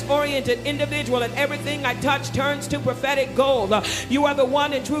success-oriented individual, and everything I touch turns to prophetic gold. You are the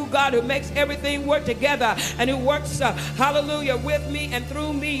one and true God who makes everything work together, and who works, hallelujah, with me and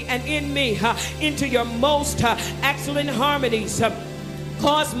through me and in me, into your most excellent harmonies.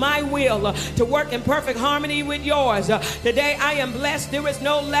 Cause my will to work in perfect harmony with yours. Today I am blessed. There is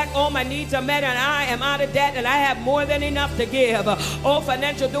no lack. All my needs are met, and I am out of debt, and I have more than enough to give. All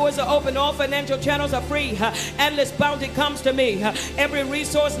financial doors are open. All financial channels are free. Endless bounty comes to me. Every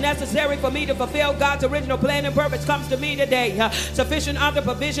resource necessary for me to fulfill God's original plan and purpose comes to me today. Sufficient other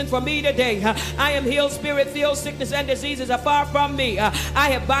provision for me today. I am healed, spirit-filled. Sickness and diseases are far from me.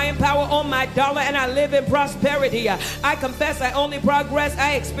 I have buying power on my dollar, and I live in prosperity. I confess I only progress.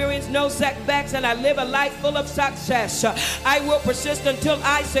 I experience no setbacks, and I live a life full of success. I will persist until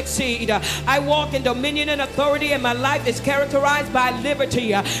I succeed. I walk in dominion and authority, and my life is characterized by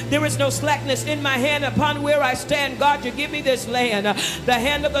liberty. There is no slackness in my hand upon where I stand. God, you give me this land. The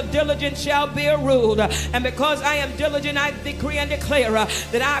hand of the diligent shall bear rule. And because I am diligent, I decree and declare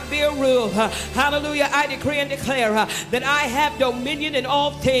that I bear rule. Hallelujah. I decree and declare that I have dominion in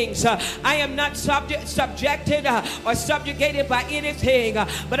all things. I am not subjected or subjugated by anything,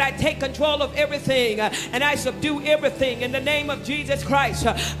 but I take control of everything, and I subdue everything in the name of Jesus Christ.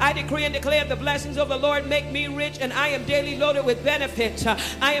 I decree and declare the blessings of the Lord make me rich, and I am daily loaded with benefits.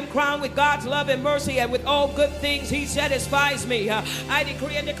 I am crowned with God's love and mercy, and with all good things he satisfies me. I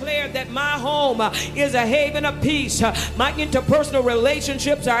decree and declare that my home is a haven of peace. My interpersonal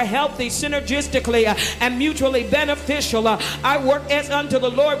relationships are healthy, synergistically, and mutually beneficial. I work as unto the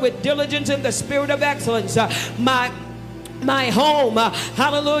Lord with diligence in the spirit of excellence. My home,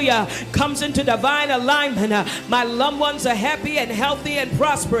 hallelujah, comes into divine alignment. My loved ones are happy and healthy and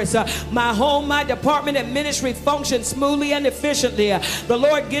prosperous. My home, my department and ministry function smoothly and efficiently. The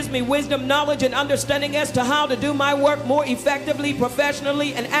Lord gives me wisdom, knowledge, and understanding as to how to do my work more effectively,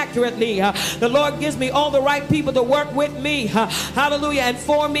 professionally, and accurately. The Lord gives me all the right people to work with me, hallelujah, and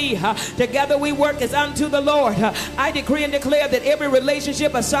for me. Together we work as unto the Lord. I decree and declare that every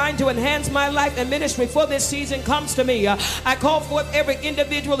relationship assigned to enhance my life and ministry for this season comes to me. I call forth every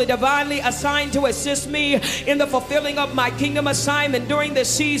individual divinely assigned to assist me in the fulfilling of my kingdom assignment during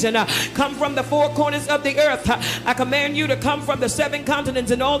this season. Come from the four corners of the earth. I command you to come from the 7 continents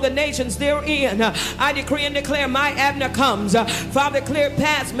and all the nations therein. I decree and declare my Abner comes. Father, clear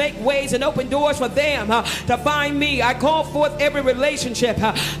paths, make ways, and open doors for them to find me. I call forth every relationship,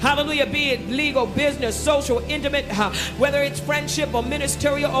 hallelujah, be it legal, business, social, intimate, whether it's friendship or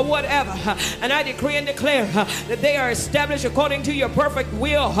ministerial or whatever. And I decree and declare that they are established according to your perfect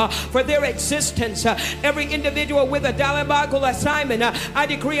will for their existence. Every individual with a diabolical assignment, I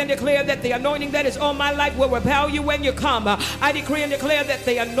decree and declare that the anointing that is on my life will repel you when you come. I decree and declare that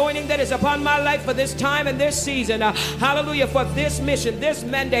the anointing that is upon my life for this time and this season, hallelujah, for this mission, this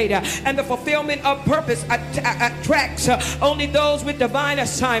mandate, and the fulfillment of purpose attracts only those with divine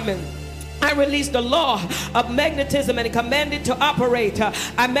assignment. I release the law of magnetism and command it to operate.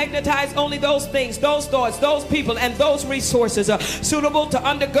 I magnetize only those things, those thoughts, those people, and those resources suitable to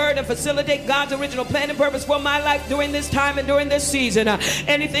undergird and facilitate God's original plan and purpose for my life during this time and during this season.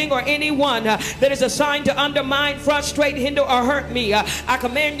 Anything or anyone that is assigned to undermine, frustrate, hinder, or hurt me, I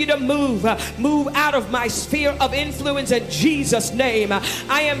command you to move out of my sphere of influence in Jesus' name.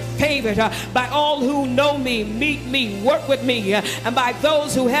 I am favored by all who know me, meet me, work with me, and by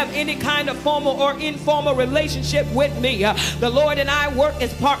those who have any kind of a formal or informal relationship with me. The Lord and I work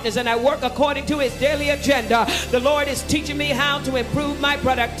as partners, and I work according to his daily agenda. The Lord is teaching me how to improve my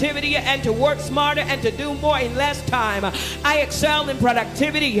productivity and to work smarter and to do more in less time. I excel in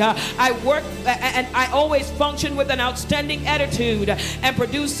productivity. I work and I always function with an outstanding attitude and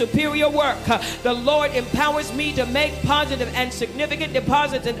produce superior work. The Lord empowers me to make positive and significant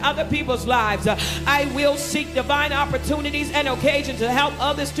deposits in other people's lives. I will seek divine opportunities and occasions to help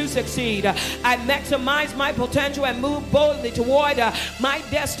others to succeed. I maximize my potential and move boldly toward my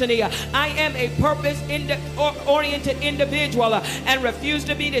destiny. I am a purpose-oriented individual and refuse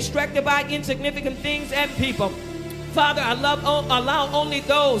to be distracted by insignificant things and people. Father, allow only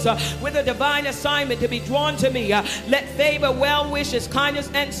those with a divine assignment to be drawn to me. Let favor, well wishes, kindness,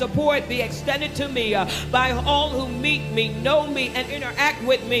 and support be extended to me by all who meet me, know me, and interact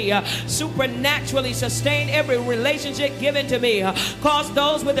with me. Supernaturally sustain every relationship given to me. Cause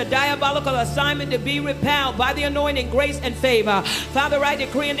those with a diabolical assignment to be repelled by the anointing, grace, and favor. Father, I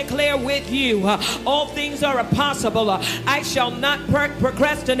decree and declare with you, all things are possible. I shall not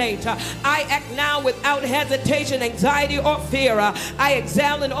procrastinate. I act now without hesitation, anxiety, or fear. I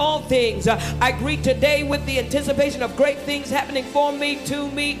excel in all things. I greet today with the anticipation of great things happening for me, to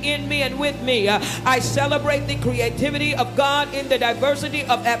me, in me, and with me. I celebrate the creativity of God in the diversity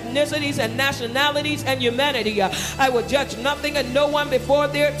of ethnicities and nationalities and humanity. I will judge nothing and no one before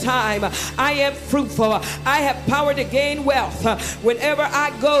their time. I am fruitful. I have power to gain wealth. Whenever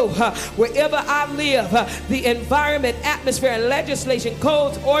I go, wherever I live, the environment, atmosphere, and legislation,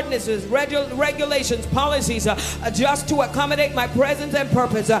 codes, ordinances, regulations, policies, adjust to accommodate my presence and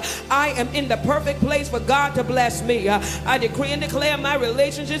purpose. I am in the perfect place for God to bless me. I decree and declare my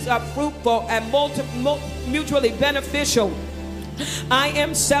relationships are fruitful and mutually beneficial. I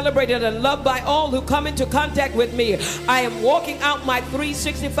am celebrated and loved by all who come into contact with me. I am walking out my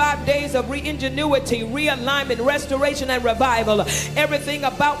 365 days of re-ingenuity, realignment, restoration, and revival. Everything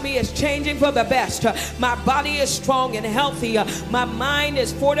about me is changing for the best. My body is strong and healthy. My mind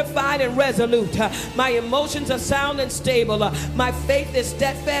is fortified and resolute. My emotions are sound and stable. My faith is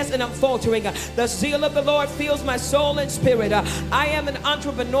steadfast and unfaltering. The zeal of the Lord fills my soul and spirit. I am an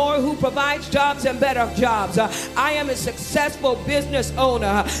entrepreneur who provides jobs and better jobs. I am a successful business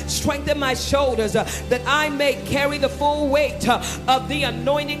owner. Strengthen my shoulders that I may carry the full weight of the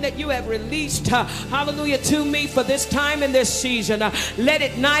anointing that you have released, hallelujah, to me for this time and this season. Let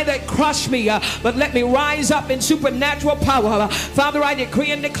it neither crush me, but let me rise up in supernatural power. Father, I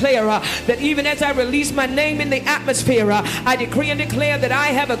decree and declare that even as I release my name in the atmosphere, I decree and declare that I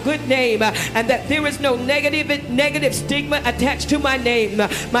have a good name and that there is no negative stigma attached to my name.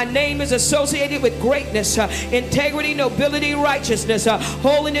 My name is associated with greatness, integrity, nobility, righteousness,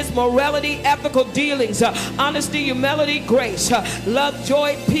 holiness, morality, ethical dealings, honesty, humility, grace, love,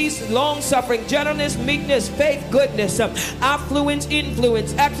 joy, peace, long-suffering, gentleness, meekness, faith, goodness, affluence,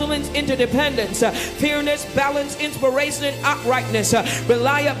 influence, excellence, interdependence, fairness, balance, inspiration, and uprightness,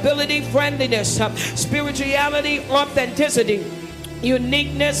 reliability, friendliness, spirituality, authenticity,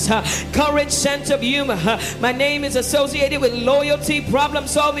 uniqueness, courage, sense of humor. My name is associated with loyalty,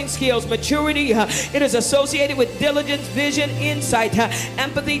 problem-solving skills, maturity. It is associated with diligence, vision, insight,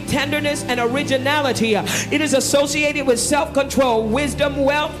 empathy, tenderness, and originality. It is associated with self-control, wisdom,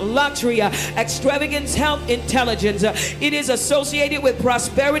 wealth, luxury, extravagance, health, intelligence. It is associated with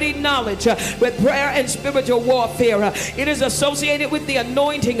prosperity, knowledge, with prayer and spiritual warfare. It is associated with the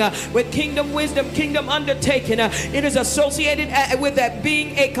anointing, with kingdom wisdom, kingdom undertaking. It is associated with that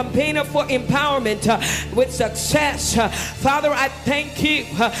being a campaigner for empowerment, with success. Father, I thank you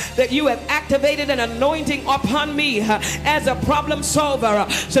that you have activated an anointing upon me as a problem solver,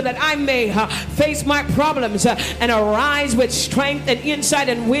 so that I may face my problems and arise with strength and insight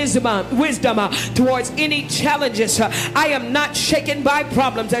and wisdom towards any challenges. I am not shaken by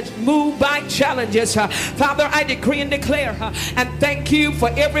problems and moved by challenges. Father, I decree and declare and thank you for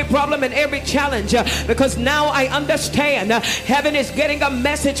every problem and every challenge, because now I understand heaven is getting a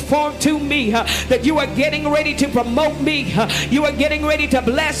message formed to me that you are getting ready to promote me, you are getting ready to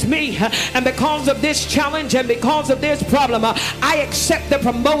bless me, and because of this challenge and because of this problem, I accept the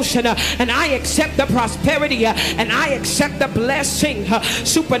promotion and I accept the prosperity and I accept the blessing.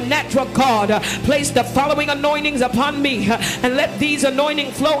 Supernatural God, place the following anointings upon me, and let these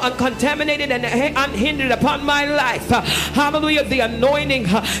anointings flow uncontaminated and unhindered upon my life. Hallelujah. The anointing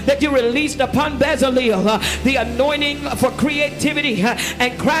that you released upon Bezalel, the anointing for creativity, creativity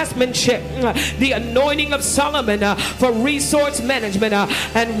and craftsmanship, the anointing of Solomon for resource management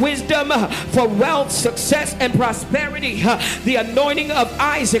and wisdom for wealth, success, and prosperity, the anointing of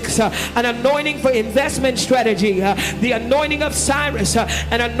Isaac, an anointing for investment strategy, the anointing of Cyrus,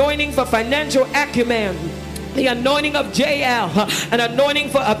 an anointing for financial acumen, the anointing of Jael, an anointing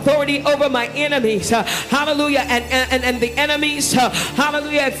for authority over my enemies, hallelujah, and the enemies,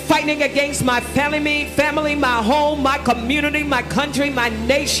 hallelujah, fighting against my family, my home, my community, my country, my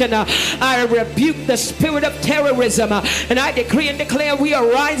nation. I rebuke the spirit of terrorism, and I decree and declare we are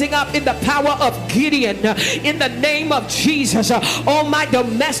rising up in the power of Gideon, in the name of Jesus. All my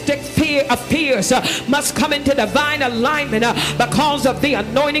domestic fears must come into divine alignment because of the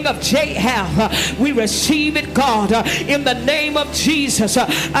anointing of Jael. We receive it, God, in the name of Jesus.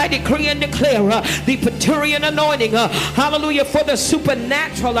 I decree and declare the Peturian anointing, hallelujah, for the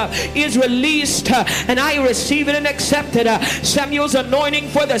supernatural is released, and I receive it and accept it. Samuel's anointing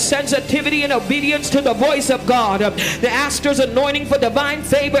for the sensitivity and obedience to the voice of God, the Astor's anointing for divine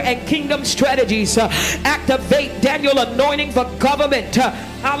favor and kingdom strategies. Activate Daniel anointing for government,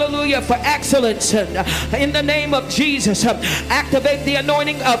 hallelujah, for excellence, in the name of Jesus. Activate the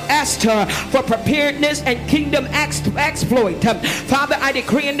anointing of Esther for preparedness and kingdom exploit. Father, I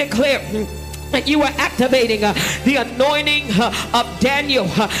decree and declare that you are activating the anointing of Daniel,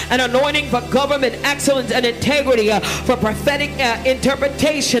 an anointing for government excellence and integrity, for prophetic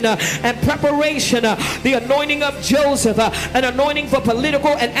interpretation and preparation, the anointing of Joseph, an anointing for political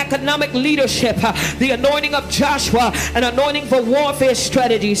and economic leadership, the anointing of Joshua, an anointing for warfare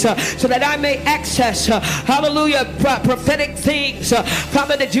strategies, so that I may access, hallelujah, prophetic things,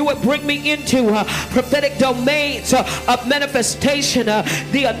 Father, that you would bring me into prophetic domains of manifestation,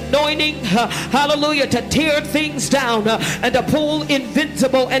 the anointing, hallelujah, to tear things down and to pull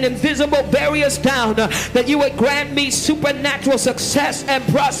invincible and invisible barriers down, that you would grant me supernatural success and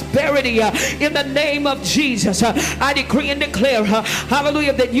prosperity in the name of Jesus. I decree and declare,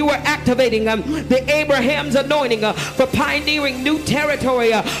 hallelujah, that you are activating the Abraham's anointing for pioneering new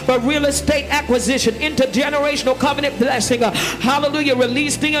territory, for real estate acquisition, intergenerational covenant blessing, hallelujah.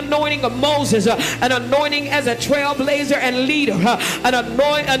 Release the anointing of Moses, an anointing as a trailblazer and leader, an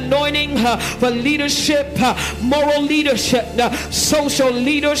anointing for leadership, moral leadership, social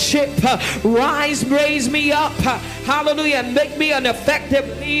leadership. Raise me up, hallelujah, and make me an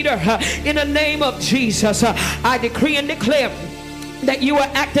effective leader in the name of Jesus. I decree and declare that you are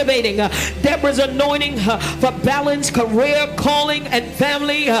activating Deborah's anointing for balance, career, calling, and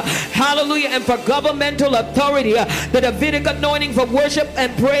family, hallelujah, and for governmental authority, the Davidic anointing for worship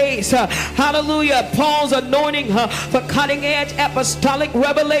and praise, hallelujah, Paul's anointing for cutting edge apostolic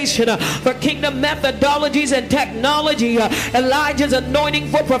revelation, for kingdom methodologies and technology, Elijah's anointing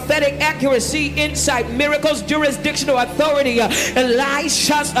for prophetic accuracy, insight, miracles, jurisdictional authority,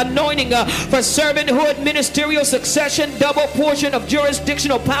 Elisha's anointing for servanthood, ministerial succession, double portion of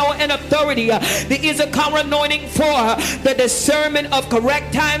jurisdictional power and authority, the Issachar anointing for the discernment of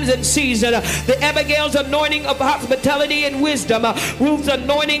correct times and season, the Abigail's anointing of hospitality and wisdom, Ruth's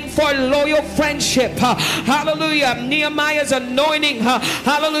anointing for loyal friendship, hallelujah, Nehemiah's anointing,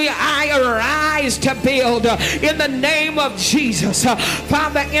 hallelujah, I arise to build in the name of Jesus.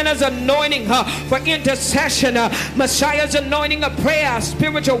 Father, Anna's anointing for intercession, Messiah's anointing of prayer,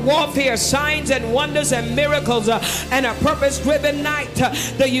 spiritual warfare, signs and wonders and miracles, and a purpose-driven night,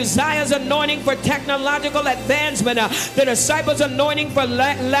 the Uzziah's anointing for technological advancement, the disciples' anointing for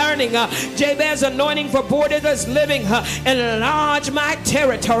learning, Jabez's anointing for borderless living. Enlarge my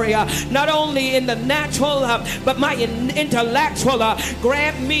territory, not only in the natural, but my intellectual.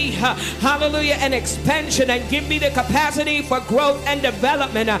 Grant me, hallelujah, an expansion and give me the capacity for growth and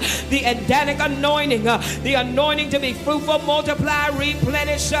development. The Adamic anointing, the anointing to be fruitful, multiply,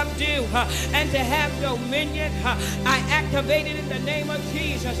 replenish, subdue, and to have dominion. I activate it in the name of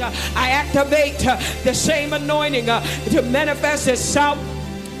Jesus. I activate the same anointing to manifest itself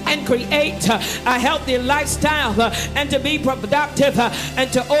and create a healthy lifestyle and to be productive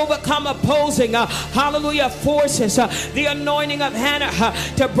and to overcome opposing hallelujah forces. The anointing of Hannah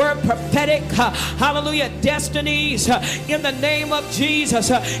to birth prophetic hallelujah destinies in the name of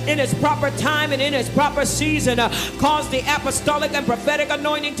Jesus in its proper time and in its proper season. Cause the apostolic and prophetic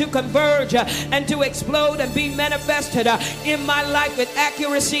anointing to converge and to explode and be manifested in my life with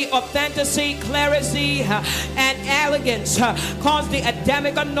accuracy, authenticity, clarity, and elegance. Cause the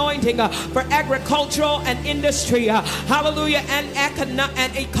Adamic anointing anointing for agricultural and industry, hallelujah,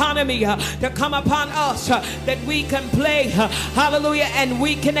 and economy to come upon us, that we can play, hallelujah, and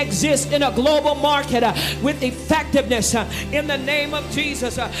we can exist in a global market with effectiveness in the name of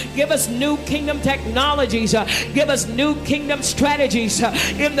Jesus. Give us new kingdom technologies, give us new kingdom strategies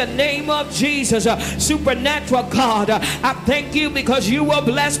in the name of Jesus. Supernatural God, I thank you because you will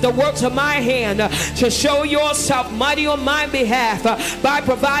bless the works of my hand to show yourself mighty on my behalf by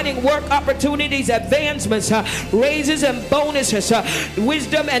providing work opportunities, advancements, raises and bonuses,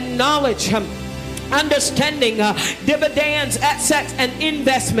 wisdom and knowledge, understanding, dividends, assets and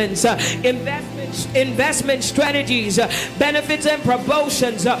investments, investment strategies, benefits and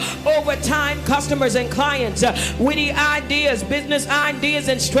promotions, over time, customers and clients, witty ideas, business ideas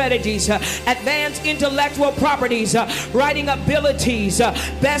and strategies, advanced intellectual properties, writing abilities,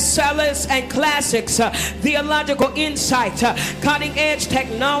 bestsellers and classics, theological insight, cutting edge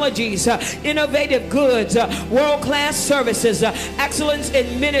technologies, innovative goods, world-class services, excellence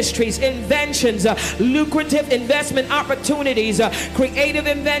in ministries, inventions, lucrative investment opportunities, creative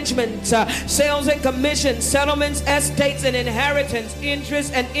inventions, sales and commissions, settlements, estates and inheritance,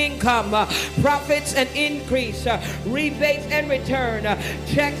 interest and income, profits and increase, rebates and return,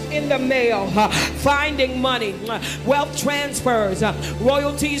 checks in the mail, finding money, wealth transfers,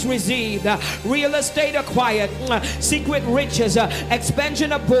 royalties received, real estate acquired, secret riches,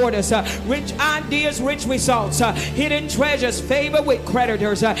 expansion of borders, rich ideas, rich results, hidden treasures, favor with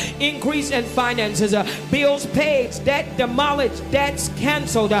creditors, increase in finances, bills paid, debt demolished, debts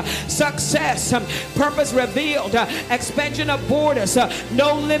canceled, success, purpose revealed, expansion of borders,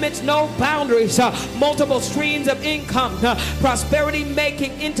 no limits, no boundaries, multiple streams of income, prosperity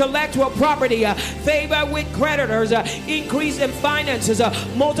making, intellectual property, favor with creditors, increase in finances,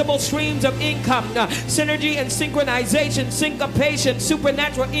 multiple streams of income, synergy and synchronization, syncopation,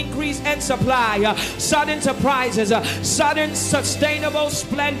 supernatural increase and supply, sudden surprises, sudden sustainable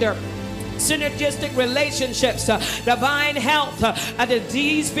splendor, synergistic relationships, divine health, a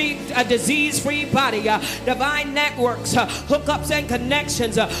disease-free body, divine networks, hookups and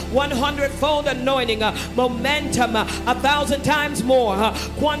connections, 100-fold anointing, momentum, 1,000 times more,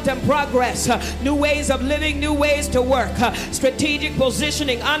 quantum progress, new ways of living, new ways to work, strategic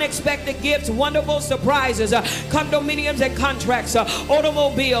positioning, unexpected gifts, wonderful surprises, condominiums and contracts,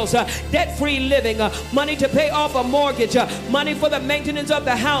 automobiles, debt-free living, money to pay off a mortgage, money for the maintenance of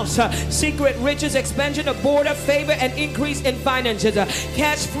the house, secret riches, expansion of border, favor and increase in finances,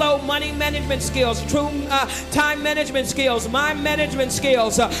 cash flow, money management skills, true time management skills, mind management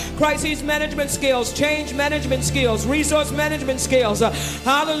skills, crisis management skills, change management skills, resource management skills.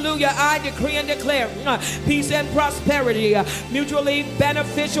 Hallelujah. I decree and declare peace and prosperity, mutually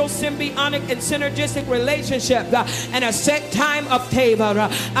beneficial, symbiotic and synergistic relationship, and a set time of favor.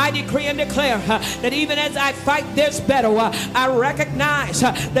 I decree and declare that even as I fight this battle, I recognize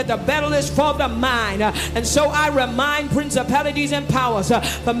that the battle is for the mind, and so I remind principalities and powers,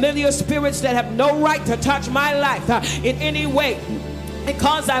 familiar spirits that have no right to touch my life in any way.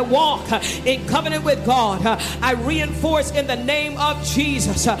 Because I walk in covenant with God, I reinforce in the name of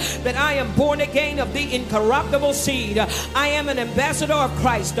Jesus that I am born again of the incorruptible seed. I am an ambassador of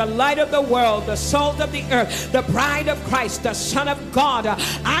Christ, the light of the world, the salt of the earth, the bride of Christ, the Son of God.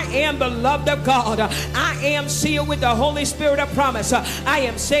 I am beloved of God. I am sealed with the Holy Spirit of promise. I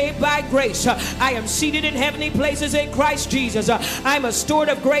am saved by grace. I am seated in heavenly places in Christ Jesus. I'm a steward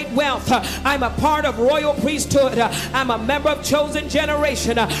of great wealth. I'm a part of royal priesthood. I'm a member of chosen generation,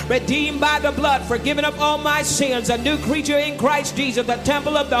 redeemed by the blood, forgiven of all my sins, a new creature in Christ Jesus, the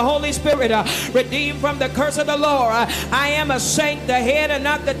temple of the Holy Spirit, redeemed from the curse of the law. I am a saint, the head and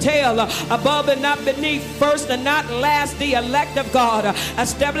not the tail, above and not beneath, first and not last, the elect of God,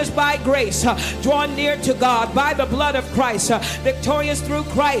 established by grace, drawn near to God by the blood of Christ, victorious through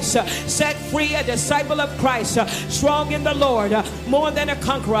Christ, set free, a disciple of Christ, strong in the Lord, more than a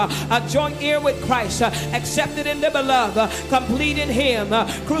conqueror, a joint heir with Christ, accepted in the beloved, complete in Him,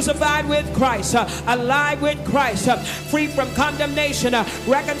 crucified with Christ, alive with Christ, free from condemnation,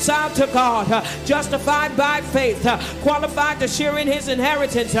 reconciled to God, justified by faith, qualified to share in His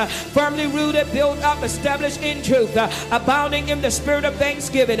inheritance, firmly rooted, built up, established in truth, abounding in the spirit of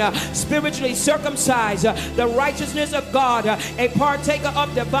thanksgiving, spiritually circumcised, the righteousness of God, a partaker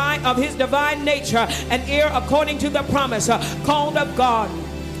of His divine nature, an heir according to the promise, called of God,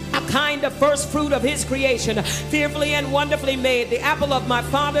 a kind of first fruit of his creation, fearfully and wonderfully made, the apple of my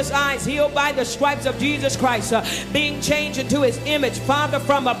Father's eyes, healed by the stripes of Jesus Christ, being changed into his image, Father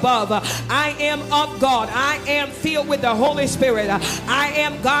from above. I am of God. I am filled with the Holy Spirit. I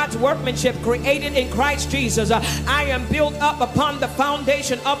am God's workmanship, created in Christ Jesus. I am built up upon the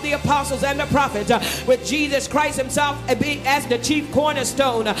foundation of the apostles and the prophets, with Jesus Christ himself as the chief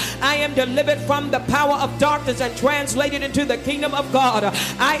cornerstone. I am delivered from the power of darkness and translated into the kingdom of God.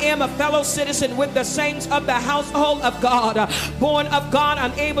 I am a fellow citizen with the saints of the household of God, born of God,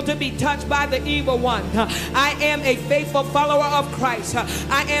 unable to be touched by the evil one. I am a faithful follower of Christ.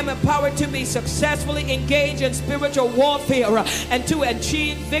 I am empowered to be successfully engaged in spiritual warfare and to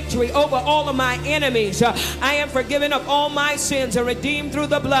achieve victory over all of my enemies. I am forgiven of all my sins and redeemed through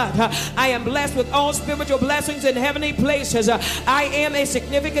the blood. I am blessed with all spiritual blessings in heavenly places. I am a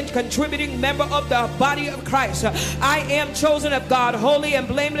significant contributing member of the body of Christ. I am chosen of God, holy and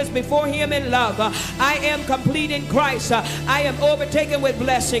blameless before him in love. I am complete in Christ. I am overtaken with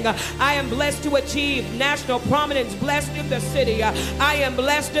blessing. I am blessed to achieve national prominence, blessed in the city. I am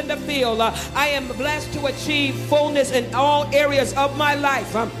blessed in the field. I am blessed to achieve fullness in all areas of my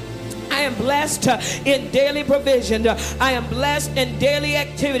life. I am blessed in daily provision. I am blessed in daily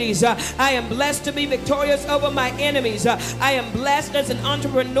activities. I am blessed to be victorious over my enemies. I am blessed as an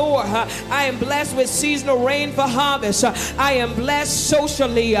entrepreneur. I am blessed with seasonal rain for harvest. I am blessed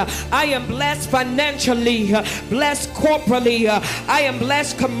socially. I am blessed financially, blessed corporally. I am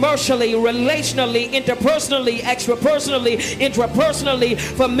blessed commercially, relationally, interpersonally, extrapersonally, intrapersonally,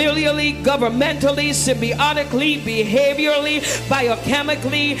 familially, governmentally, symbiotically, behaviorally,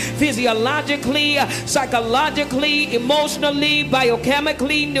 biochemically, physiologically, psychologically, emotionally,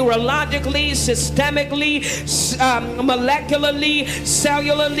 biochemically, neurologically, systemically, molecularly,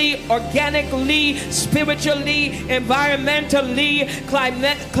 cellularly, organically, spiritually, environmentally,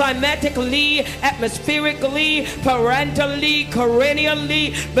 climatically, atmospherically, parentally,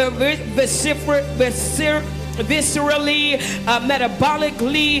 corneally, viscerally,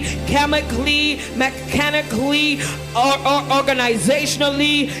 metabolically, chemically, mechanically,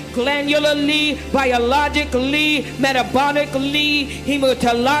 organizationally, glandularly, biologically, metabolically,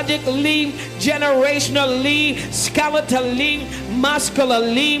 hematologically, generationally, skeletally,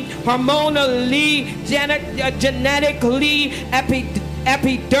 muscularly, hormonally, genetically,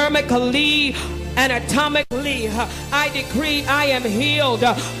 epidermically, anatomically. I decree I am healed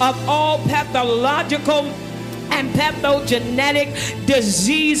of all pathological and pathogenetic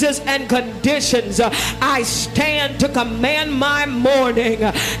diseases and conditions. I stand to command my morning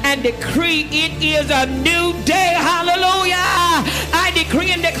and decree it is a new day. Hallelujah. I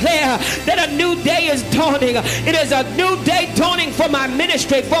decree and declare that a new day is dawning. It is a new day dawning for my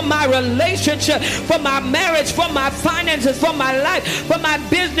ministry, for my relationship, for my marriage, for my finances, for my life, for my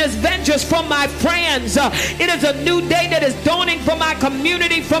business ventures, for my friends. It is a new day that is dawning for my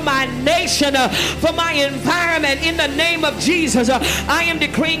community, for my nation, for my environment. In the name of Jesus, I am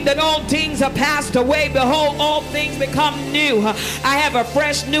decreeing that all things are passed away. Behold, all things become new. I have a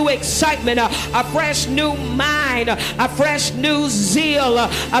fresh new excitement, a fresh new mind, a fresh new zeal,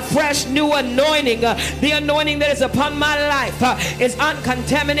 a fresh new anointing. The anointing that is upon my life is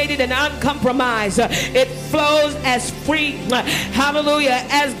uncontaminated and uncompromised. It flows as free, hallelujah,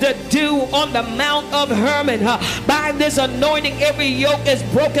 as the dew on the Mount of Hermon. By this anointing, every yoke is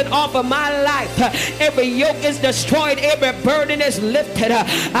broken off of my life. Every yoke is destroyed. Every burden is lifted.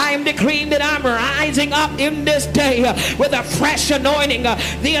 I am decreeing that I'm rising up in this day with a fresh anointing,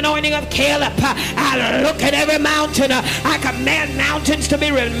 the anointing of Caleb. I look at every mountain. I command mountains to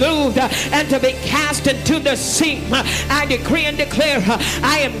be removed and to be cast into the sea. I decree and declare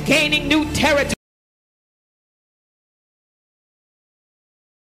I am gaining new territory.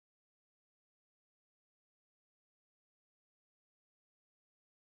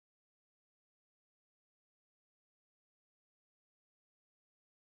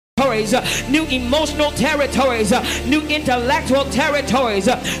 New emotional territories, new intellectual territories,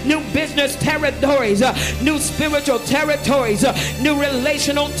 new business territories, new spiritual territories, new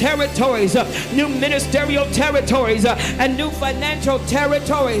relational territories, new ministerial territories, and new financial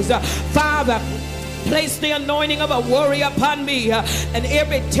territories. Father, place the anointing of a warrior upon me, and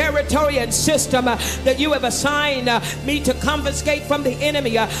every territory and system that you have assigned me to confiscate from the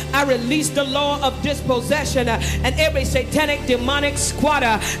enemy. I release the law of dispossession, and every satanic demonic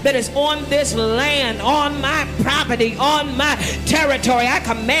squatter that is on this land, on my property, on my territory, I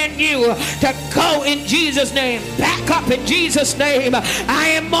command you to go in Jesus' name. Back up in Jesus' name. I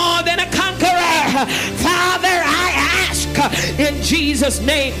am more than a conqueror. Father, I ask in Jesus'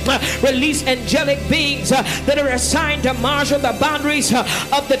 name, release angelic beings that are assigned to marshal the boundaries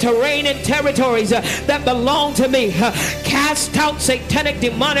of the terrain and territories that belong to me. Cast out satanic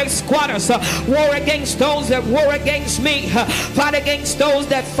demonic squatters. War against those that war against me. Fight against those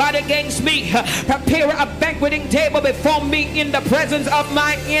that fight against me. Prepare a banqueting table before me in the presence of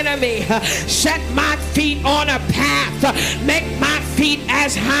my enemy. Set my feet on a path. Make my feet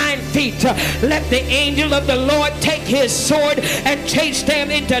as hind feet. Let the angel of the Lord take his sword and chase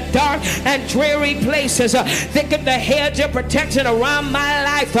them into dark and dreary places. Thicken the hedge of protection around my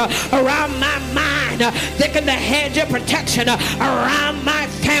life, around my mind. Thicken the hedge of protection around my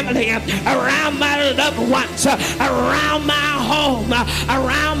family, around my loved ones, around my home,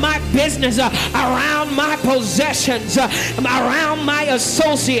 around my business, around my possessions, around my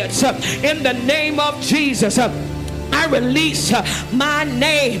associates. In the name of Jesus, I release my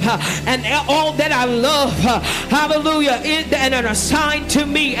name and all that I love, hallelujah, and are assigned to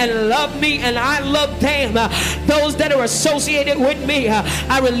me and love me, and I love them. Those that are associated with me,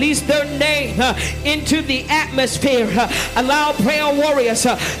 I release their name into the atmosphere. Allow prayer warriors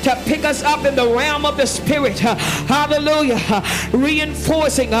to pick us up in the realm of the spirit, hallelujah,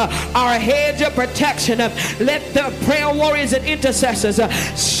 reinforcing our hedge of protection. Let the prayer warriors and intercessors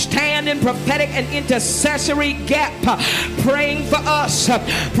stand in prophetic and intercessory gap, praying for us,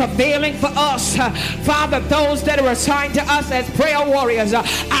 prevailing for us. Father, those that are assigned to us as prayer warriors,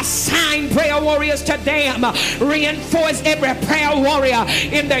 assign prayer warriors to them. Reinforce every prayer warrior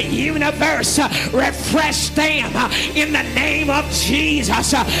in the universe. Refresh them in the name of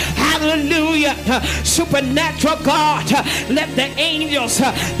Jesus. Hallelujah. Supernatural God, let the angels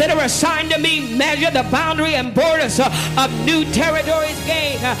that are assigned to me measure the boundary and borders of new territories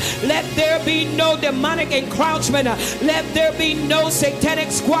gained. Let there be no demonic encroachment. Let there be no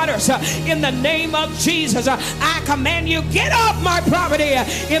satanic squatters. In the name of Jesus, I command you, get off my property.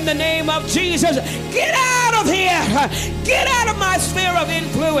 In the name of Jesus, get out of here. Get out of my sphere of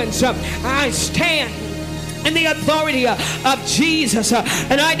influence. I stand in the authority of Jesus,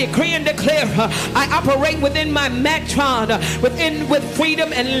 and I decree and declare, I operate within my metron, with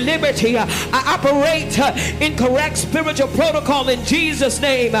freedom and liberty. I operate in correct spiritual protocol in Jesus'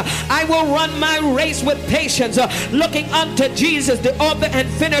 name. I will run my race with patience, looking unto Jesus, the author and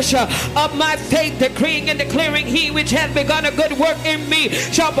finisher of my faith, decreeing and declaring, he which hath begun a good work in me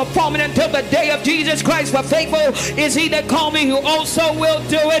shall perform it until the day of Jesus Christ. For faithful is he that called me, who also will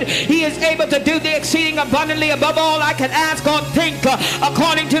do it. He is able to do the exceeding abundantly above all I can ask or think,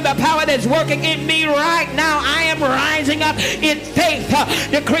 according to the power that's working in me right now. I am rising up in faith,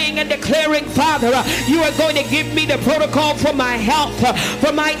 decreeing and declaring, Father, you are going to give me the protocol for my health,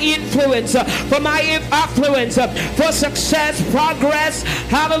 for my influence, for my affluence, for success, progress,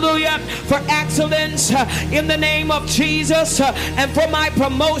 hallelujah, for excellence, in the name of Jesus, and for my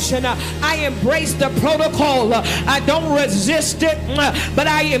promotion. I embrace the protocol. I don't resist it, but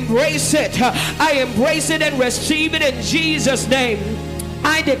I embrace it. I embrace it and receive it in Jesus' name.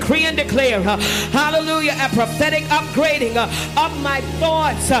 I decree and declare, hallelujah, a prophetic upgrading of my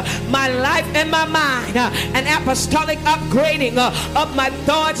thoughts, my life, and my mind. An apostolic upgrading of my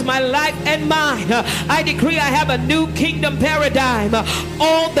thoughts, my life, and mind. I decree I have a new kingdom paradigm.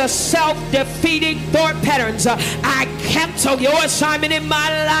 All the self-defeating thought patterns, I cancel your assignment in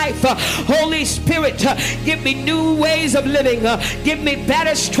my life. Holy Spirit, give me new ways of living. Give me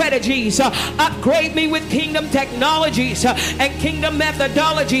better strategies. Upgrade me with kingdom technologies and kingdom methodologies.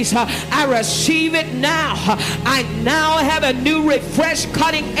 I receive it now. I now have a new, refreshed,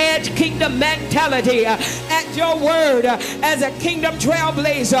 cutting-edge kingdom mentality. At your word, as a kingdom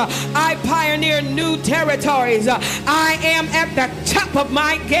trailblazer, I pioneer new territories. I am at the top of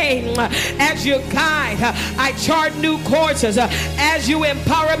my game. As you guide, I chart new courses. As you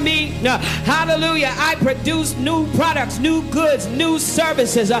empower me, hallelujah, I produce new products, new goods, new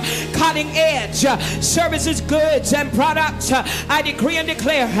services, cutting edge services, goods, and products. I decree and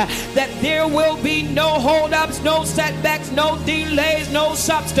declare that there will be no holdups, no setbacks, no delays, no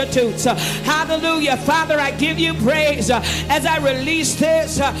substitutes. Hallelujah. Father, I give you praise. As I release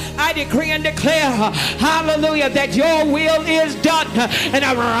this, I decree and declare, hallelujah, that your will is done. And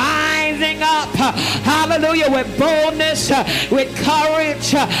I'm rising up, hallelujah, with boldness, with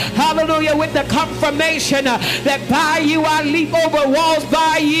courage, hallelujah, with the confirmation that by you I leap over walls,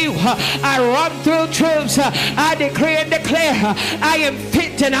 by you I run through troops. I decree and declare I am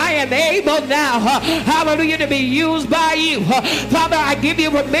fit and I am able now, hallelujah, to be used by you. Father, I give you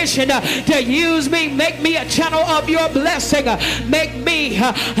permission to use me. Make me a channel of your blessing. Make me,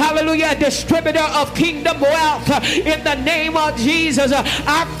 hallelujah, a distributor of kingdom wealth in the name of Jesus.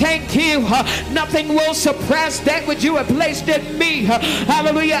 I thank you. Nothing will suppress that which you have placed in me.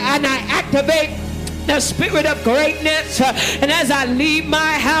 Hallelujah. And I activate the spirit of greatness. And as I leave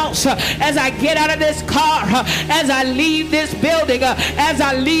my house, as I get out of this car, as I leave this building, as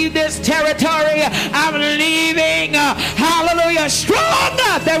I leave this territory, I'm leaving, hallelujah,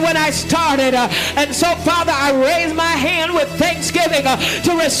 stronger than when I started. And so, Father, I raise my hand with thanksgiving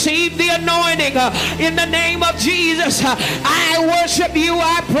to receive the anointing in the name of Jesus. I worship you,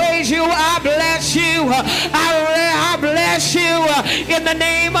 I praise you, I bless you, I bless you in the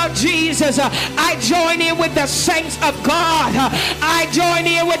name of Jesus. I join in with the saints of God. I join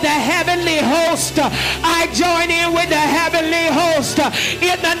in with the heavenly host. I join in with the heavenly host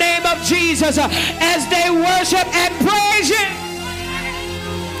in the name of Jesus as they worship and praise you.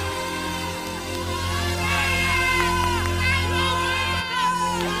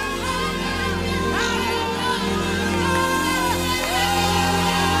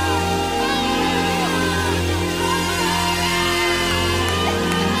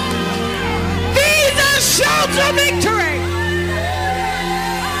 Shouts of victory.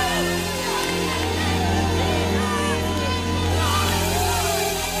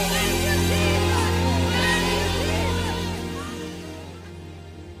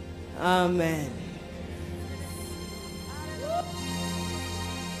 Amen.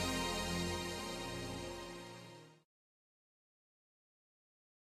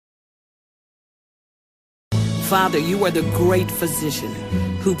 Father, you are the great physician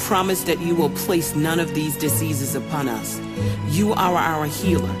who promised that you will place none of these diseases upon us. You are our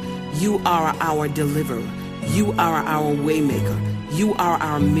healer. You are our deliverer. You are our waymaker. You are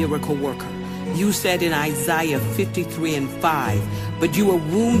our miracle worker. You said in Isaiah 53:5, but you were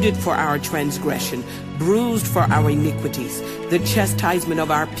wounded for our transgression, bruised for our iniquities. The chastisement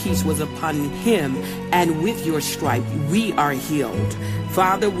of our peace was upon him, and with your stripe we are healed.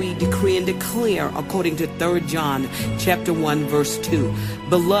 Father, we decree and declare according to 3 John chapter 1 verse 2.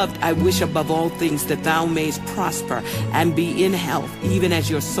 Beloved, I wish above all things that thou mayest prosper and be in health, even as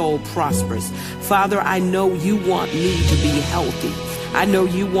your soul prospers. Father, I know you want me to be healthy. I know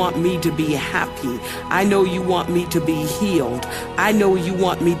you want me to be happy. I know you want me to be healed. I know you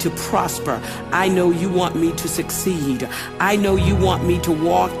want me to prosper. I know you want me to succeed. I know you want me to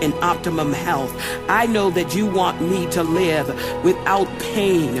walk in optimum health. I know that you want me to live without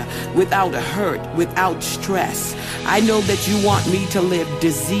pain, without hurt, without stress. I know that you want me to live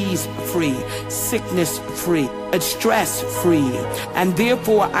disease-free, sickness-free, stress-free. And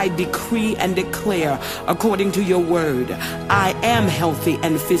therefore I decree and declare according to your word, I am healthy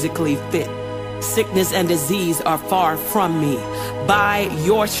and physically fit. Sickness and disease are far from me. By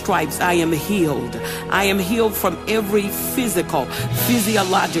your stripes I am healed. I am healed from every physical,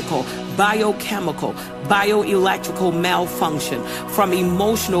 physiological, biochemical, bioelectrical malfunction, from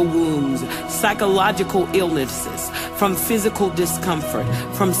emotional wounds, psychological illnesses, from physical discomfort,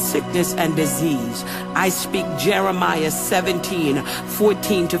 from sickness and disease. I speak Jeremiah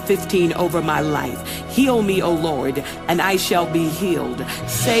 17:14-15 over my life. Heal me, O Lord, and I shall be healed.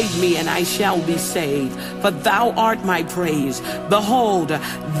 Save me, and I shall be saved. For thou art my praise. Behold,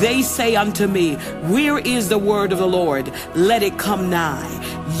 they say unto me, where is the word of the Lord? Let it come nigh.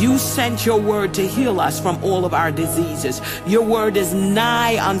 You sent your word to heal us from all of our diseases. Your word is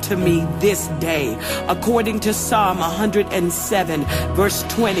nigh unto me this day. According to Psalm 107, verse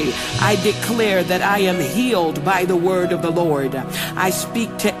 20, I declare that I am healed by the word of the Lord. I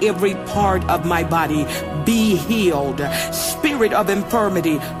speak to every part of my body, be healed. Spirit of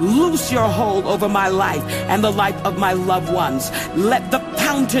infirmity, loose your hold over my life and the life of my loved ones. Let the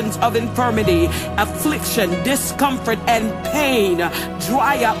fountains of infirmity, affliction, discomfort, and pain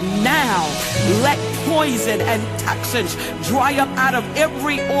dry up now. Let poison and toxins dry up out of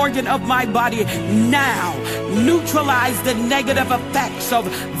every organ of my body now. Neutralize the negative effects of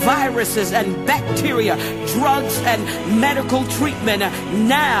viruses and bacteria, drugs and medical treatment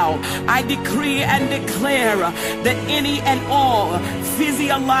now. I decree and declare that any and all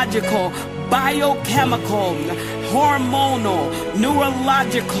physiological, biochemical, hormonal,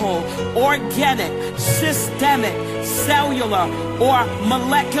 neurological, organic, systemic, cellular, or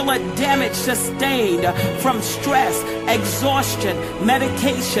molecular damage sustained from stress, exhaustion,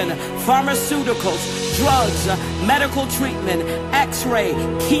 medication, pharmaceuticals, drugs, medical treatment, x-ray,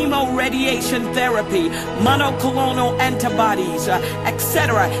 chemo radiation therapy, monoclonal antibodies,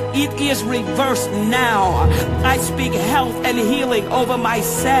 etc. It is reversed now. I speak health and healing over my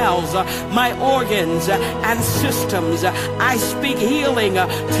cells, my organs and systems. I speak healing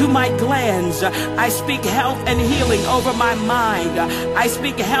to my glands. I speak health and healing over my mind. I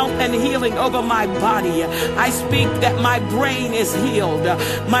speak health and healing over my body. I speak that my brain is healed,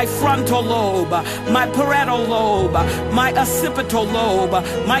 my frontal lobe, my parietal lobe, my occipital lobe,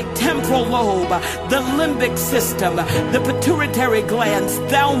 my temporal lobe, the limbic system, the pituitary glands,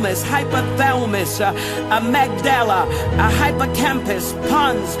 thalamus, hypothalamus, amygdala, hippocampus,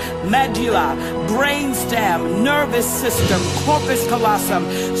 pons, medulla, brainstem, nervous system, corpus callosum,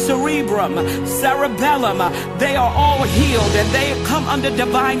 cerebrum, cerebellum. They are all healed and they come under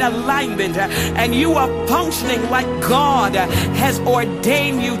divine alignment, and you are functioning like God has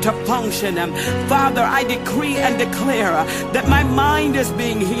ordained you to function. Father, I decree and declare that my mind is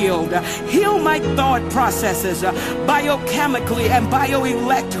being healed. Heal my thought processes biochemically and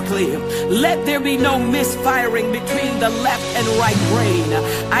bioelectrically. Let there be no misfiring between the left and right brain.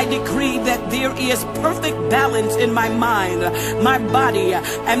 I decree that there is perfect balance in my mind, my body,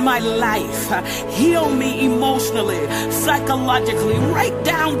 and my life. Heal me emotionally, psychologically, right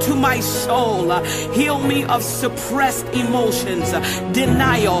down to my soul. Heal me of suppressed emotions,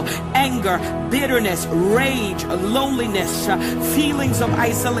 denial, anger, bitterness, rage, loneliness, feelings of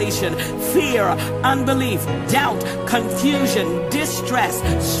isolation, fear, unbelief, doubt, confusion, distress,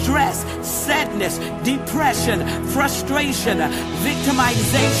 stress, sadness, depression, frustration,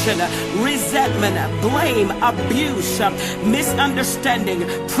 victimization, resentment, blame, abuse, misunderstanding,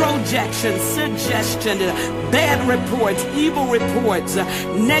 projection, suggestion, bad reports, evil reports,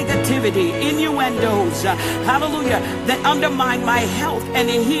 negativity, innuendos, hallelujah, that undermine my health and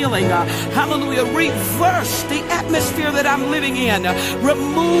healing. Hallelujah. Reverse the atmosphere that I'm living in.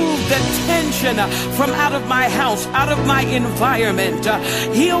 Remove the tension from out of my house, out of my environment.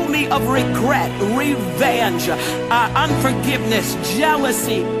 Heal me of regret, revenge, unforgiveness,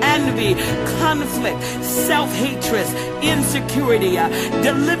 jealousy, envy, conflict, self-hatred, insecurity.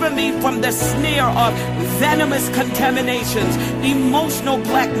 Deliver me from the snare of venomous contaminations, emotional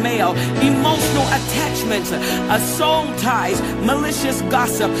blackmail, emotional attachments, soul ties, malicious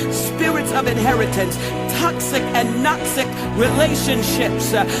gossip, spirits of inheritance, toxic and noxic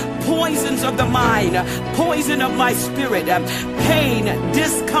relationships, poisons of the mind, poison of my spirit, pain,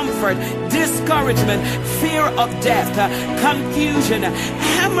 discomfort, discouragement, fear of death, confusion,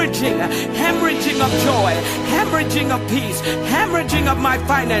 hemorrhaging of joy, hemorrhaging of peace, hemorrhaging of my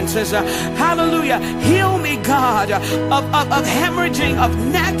finances. Hallelujah. Heal me, God, of hemorrhaging of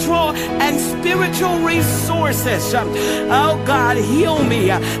natural and spiritual resources. Oh God, heal me.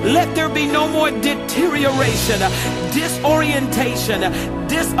 Let there be no more deterioration, disorientation,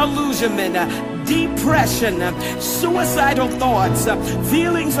 disillusionment, depression, suicidal thoughts,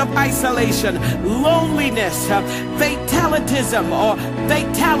 feelings of isolation, loneliness, fatalism or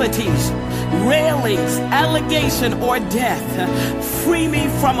fatalities, railings, allegation, or death. Free me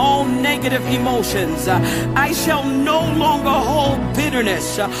from all negative emotions. I shall no longer hold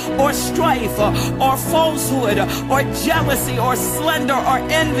bitterness or strife or falsehood or jealousy or slander or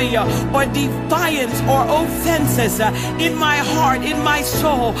envy or defiance or offenses in my heart, in my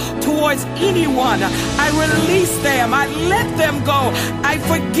soul towards anyone. I release them. I let them go. I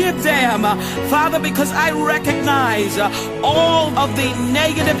forgive them, Father, because I recognize all of the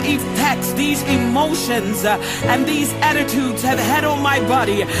negative effects these emotions and these attitudes have had on my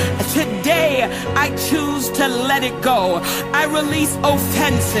body. Today, I choose to let it go. I release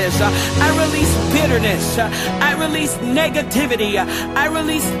offenses. I release bitterness. I release negativity. I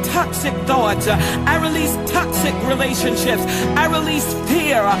release toxic thoughts. I release toxic relationships. I release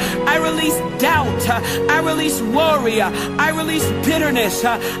fear. I release doubt. I release worry. I release bitterness.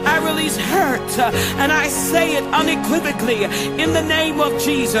 I release hurt. And I say it unequivocally in the name of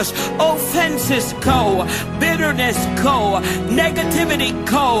Jesus. Offenses go. Bitterness go. Negativity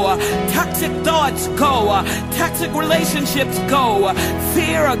go. Toxic thoughts go. Toxic relationships go.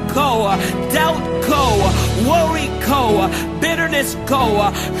 Fear go. Doubt go. Worry go. Bitterness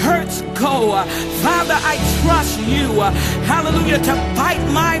go. Hurts go. Father, I trust you, hallelujah, to fight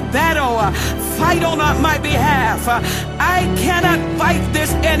my battle. Fight on my behalf. I cannot fight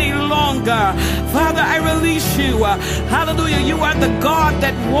this any longer. Father, I release you. Hallelujah. You are the God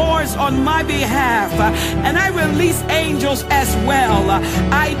that wars on my behalf. And I release angels as well.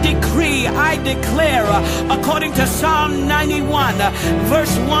 I decree, I declare, according to Psalm 91,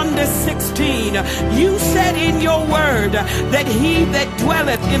 verse 1 to 16, you said in your word that he that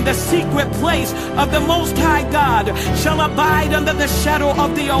dwelleth in the secret place of the Most High God shall abide under the shadow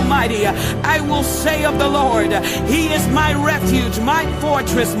of the Almighty. I will say of the Lord, he is my refuge, my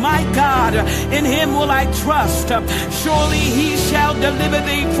fortress, my God. In him will I trust. Surely he shall deliver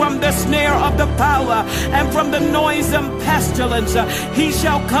thee from the snare snare of the fowler, and from the noisome pestilence. He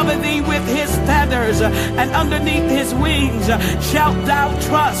shall cover thee with his feathers, and underneath his wings shalt thou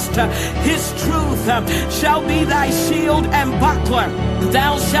trust. His truth shall be thy shield and buckler.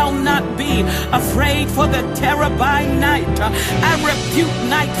 Thou shalt not be afraid for the terror by night. I rebuke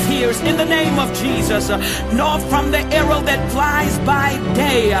night fears in the name of Jesus, nor from the arrow that flies by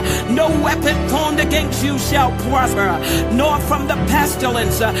day. No weapon formed against you shall prosper, nor from the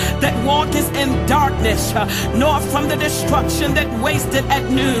pestilence that walketh in darkness, nor from the destruction that wasteth at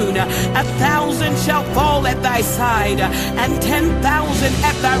noon. 1,000 shall fall at thy side, and 10,000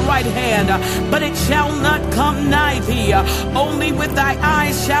 at thy right hand, but it shall not come nigh thee. Only with thy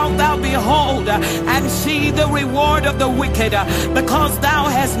eyes shalt thou behold and see the reward of the wicked, because thou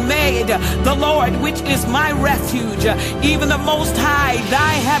hast made the Lord, which is my refuge, even the Most High,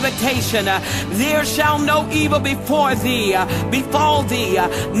 thy habitation. There shall no evil befall thee,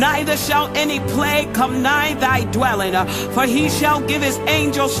 neither shall any plague come nigh thy dwelling. For he shall give his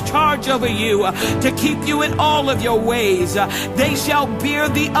angels charge over you, to keep you in all of your ways. They shall bear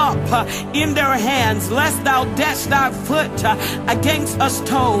thee up in their hands, lest thou dash thy foot against a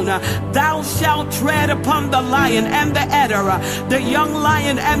stone. Thou shalt tread upon the lion and the adder, the young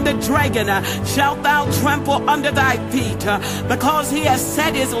lion and the dragon shalt thou trample under thy feet, because he has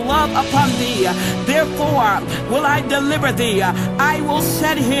set his love upon thee. Therefore will I deliver thee. I will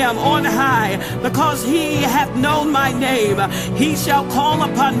set him on high, because he hath known my name. He shall call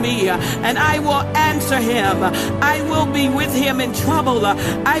upon me, and I will answer him. I will be with him in trouble.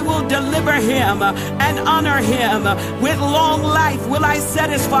 I will deliver him and honor him. With long life will I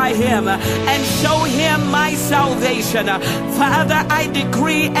satisfy him, and show him my salvation. Father, I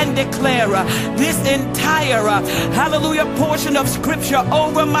decree and declare this entire hallelujah portion of scripture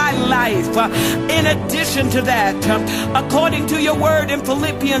over my life. In addition to that, according to your word in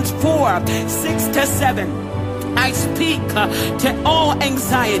Philippians 4:6-7, I speak to all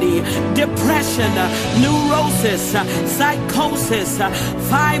anxiety, depression, neurosis, psychosis,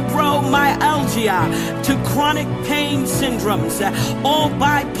 fibromyalgia, to chronic pain syndromes, all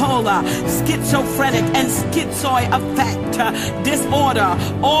bipolar, schizophrenic, and schizoid affect disorder,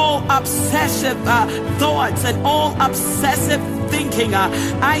 all obsessive thoughts, and all obsessive thinking.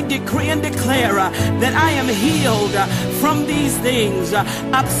 I decree and declare that I am healed from these things.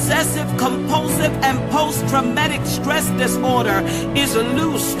 Obsessive compulsive and post-traumatic stress disorder is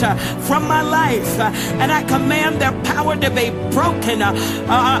loosed from my life, and I command their power to be broken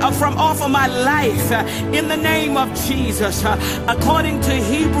from off of my life in the name of Jesus. According to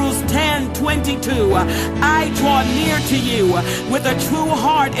Hebrews 10:22, I draw near to you with a true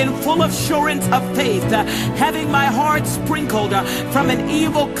heart and full assurance of faith, having my heart sprinkled from an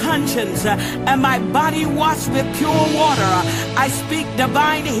evil conscience and my body washed with pure water. I speak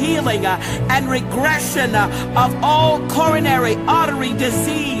divine healing and regression of all coronary artery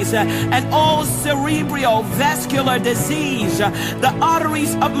disease and all cerebral vascular disease. The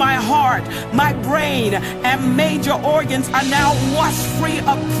arteries of my heart, my brain, and major organs are now washed free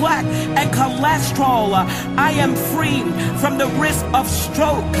of plaque and cholesterol. I am free from the risk of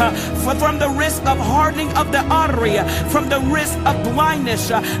stroke, from the risk of hardening of the artery, from the risk of blindness.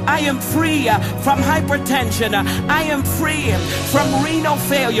 I am free from hypertension. I am free from renal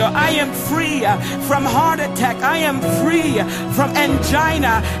failure. I am free from heart attack. I am free from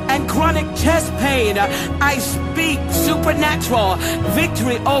angina and chronic chest pain. I speak supernatural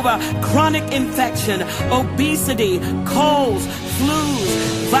victory over chronic infection, obesity, colds, flus,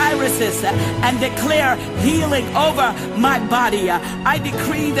 viruses, and declare healing over my body. I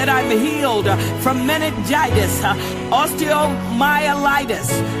decree that I'm healed from meningitis, osteomyelitis,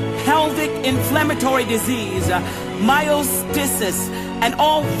 pelvic inflammatory disease, myositis, and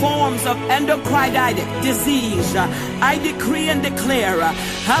all forms of endocrinitic disease. I decree and declare,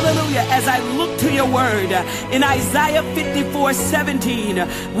 hallelujah, as I look to your word in Isaiah 54:17,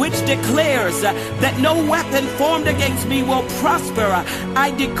 which declares that no weapon formed against me will prosper. I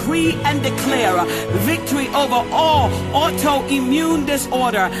decree and declare victory over all autoimmune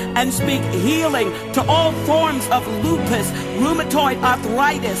disorder and speak healing to all forms of lupus, rheumatoid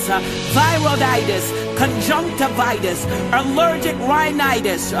arthritis, thyroiditis, conjunctivitis, allergic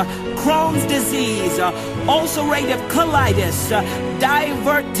rhinitis, Crohn's disease, ulcerative colitis,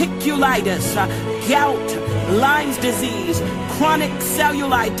 diverticulitis, gout, Lyme's disease, chronic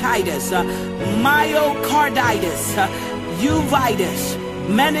cellulitis, myocarditis, uveitis,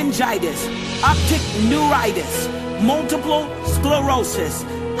 meningitis, optic neuritis, multiple sclerosis,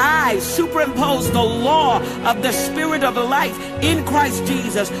 I superimpose the law of the Spirit of life in Christ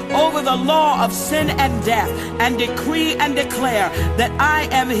Jesus over the law of sin and death, and decree and declare that I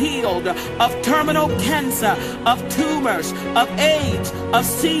am healed of terminal cancer, of tumors, of AIDS, of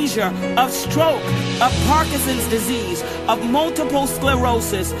seizure, of stroke, of Parkinson's disease, of multiple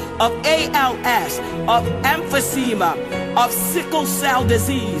sclerosis, of ALS, of emphysema, of sickle cell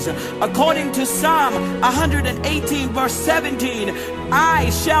disease. According to Psalm 118 verse 17, I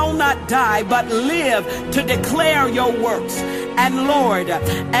shall not die but live to declare your works. And Lord,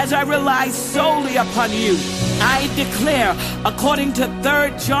 as I rely solely upon you, I declare, according to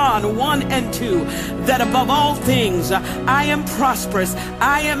 3 John 1 and 2, that above all things I am prosperous,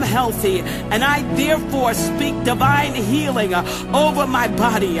 I am healthy, and I therefore speak divine healing over my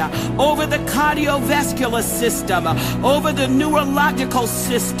body, over the cardiovascular system, over the neurological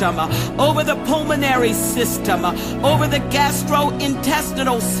system, over the pulmonary system, over the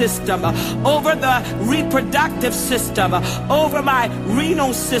gastrointestinal system, over the reproductive system, over my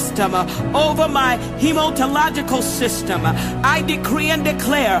renal system, over my hematological system. I decree and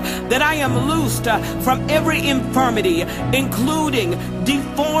declare that I am loosed from every infirmity, including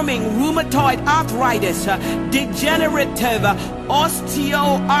deforming rheumatoid arthritis, degenerative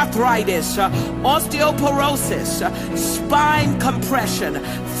osteoarthritis, osteoporosis, spine compression,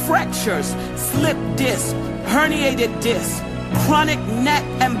 fractures, slip disc, herniated disc, chronic neck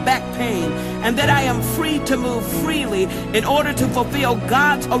and back pain, and that I am free to move freely in order to fulfill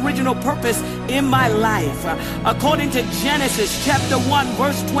God's original purpose in my life. According to Genesis chapter 1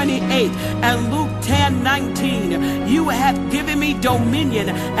 verse 28 and Luke 10:19, you have given me dominion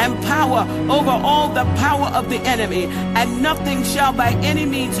and power over all the power of the enemy, and nothing shall by any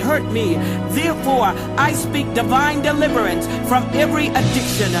means hurt me. Therefore, I speak divine deliverance from every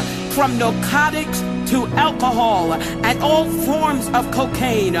addiction, from narcotics to alcohol and all forms of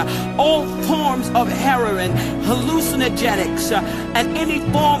cocaine, all forms of heroin, hallucinogenics, and any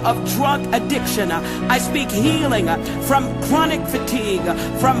form of drug addiction. I speak healing from chronic fatigue,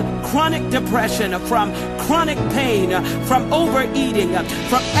 from chronic depression, from chronic pain, from overeating,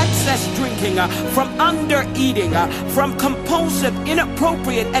 from excess drinking, from undereating, from compulsive,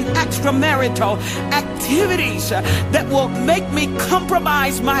 inappropriate, and extramarital activities that will make me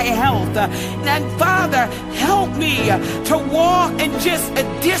compromise my health. And Father, help me to walk in just a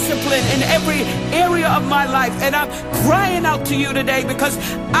discipline in every area of my life. And I'm crying out to you today because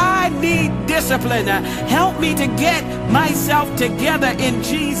I need discipline. Help me to get myself together in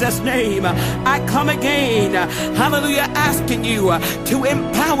Jesus' name. I come again, hallelujah, asking you to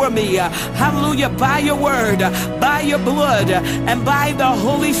empower me, hallelujah, by your word, by your blood, and by the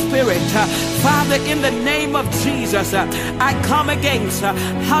Holy Spirit. Father, in the name of Jesus, I come against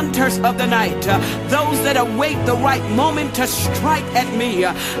hunters of the night, those that await the right moment to strike at me.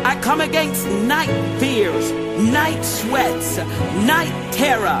 I come against night fears, night sweats, night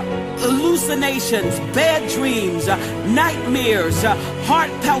terror, hallucinations, bad dreams, nightmares,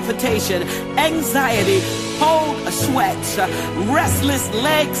 heart palpitation, anxiety, cold sweats, restless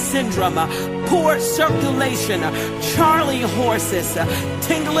leg syndrome, poor circulation, Charlie horses,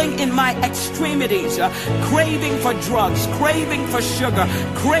 tingling in my extremities, craving for drugs, craving for sugar,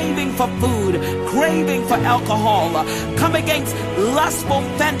 craving for food, craving for alcohol. Come against lustful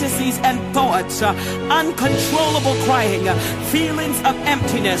fantasies and thoughts, uncontrollable crying, feelings of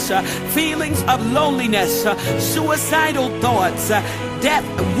emptiness, feelings of loneliness, suicidal thoughts, death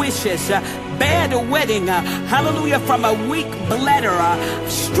wishes, bad wedding, hallelujah, from a weak bladder.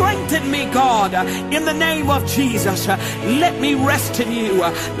 Strengthen me, God, in the name of Jesus. Let me rest in you.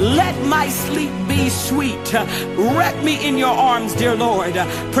 Let my sleep be sweet. Wrap me in your arms, dear Lord.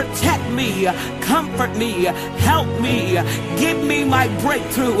 Protect me, comfort me, help me, give me my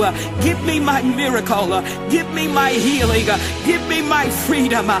breakthrough, give me my miracle, give me my healing, give me my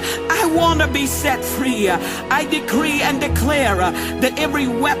freedom. I want to be set free. I decree and declare that every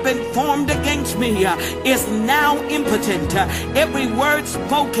weapon formed against me is now impotent. Every word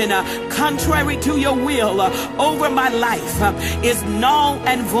spoken contrary to your will over my life is null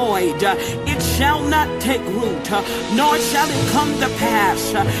and void. It shall not take root, nor shall it come to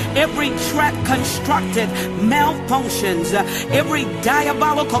pass. Every trap constructed malfunctions. Every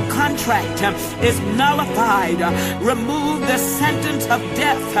diabolical contract is nullified. Remove the sentence of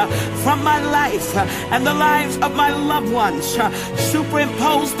death from my life and the lives of my loved ones.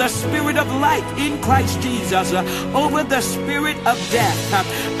 Superimpose the Spirit of life in Christ Jesus, over the spirit of death.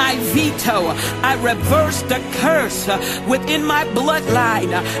 I veto, I reverse the curse within my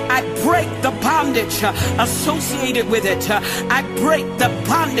bloodline. I break the bondage associated with it. I break the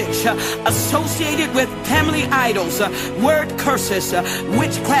bondage associated with family idols, word curses,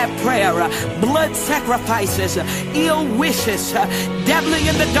 witchcraft prayer, blood sacrifices, ill wishes, dabbling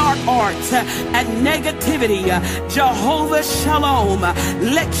in the dark arts, and negativity. Jehovah Shalom,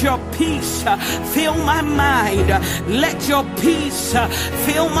 let your peace fill my mind. Let your peace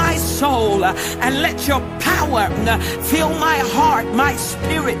fill my soul, and let your power fill my heart, my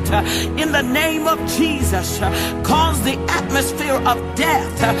spirit. In the name of Jesus, cause the atmosphere of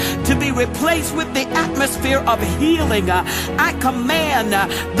death to be replaced with the atmosphere of healing. I command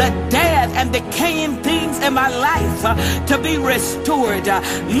the dead and decaying things in my life to be restored.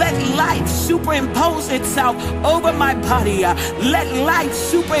 Let life superimpose itself over my body. Let life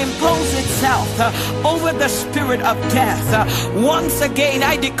superimpose itself over the spirit of death. Once again,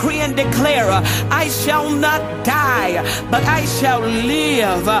 I decree and declare, I shall not die, but I shall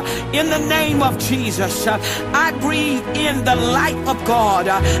live in the name of Jesus. I breathe in the life of God.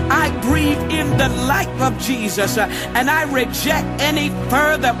 I breathe in the life of Jesus, and I reject any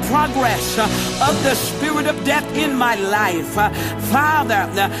further progress of the spirit of death in my life. Father,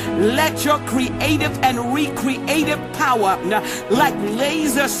 let your creative and recreative power, like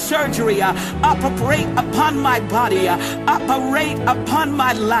laser surgery, operate upon my body, operate upon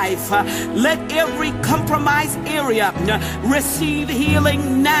my life. Let every compromised area receive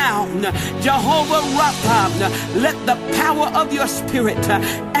healing now. Jehovah Rapha, let the power of your spirit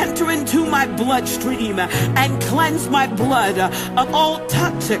enter into my bloodstream and cleanse my blood of all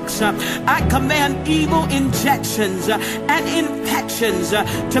toxics. I command evil injections and infections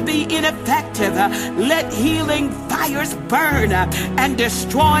to be ineffective. Let healing fires burn and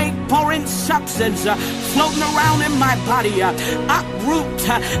destroy foreign substance floating around in my body. Uproot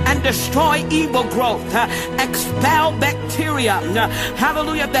and destroy evil growth. Expel bacteria,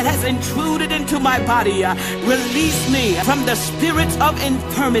 hallelujah, that has intruded into my body. Release me from the spirits of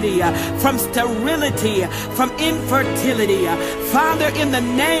infirmity, from sterility, from infertility. Father, in the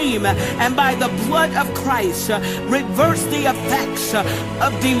name and by the blood of Christ, reverse the effects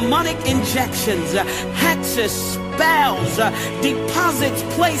of demonic injections, hexes, spells, deposits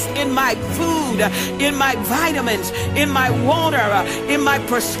placed in my food, in my vitamins, in my water, in my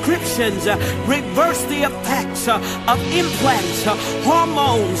prescriptions. Reverse the effects of implants,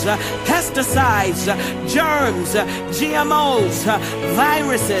 hormones, pesticides, germs, GMOs,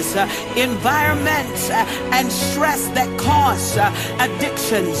 viruses, environments, and stress that cause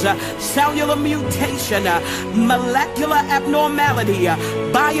addictions, cellular mutation, molecular abnormality,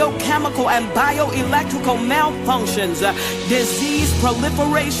 biochemical and bioelectrical malfunctions, disease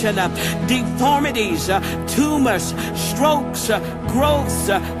proliferation, deformities, tumors, strokes, growths,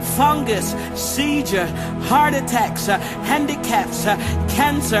 fungus, seizure, heart attacks, handicaps,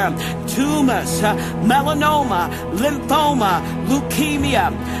 cancer, tumors, melanoma, lymphoma,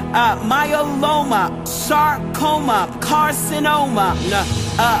 leukemia, myeloma, sarcoma, carcinoma,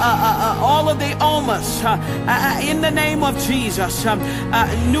 all of the omas, in the name of Jesus,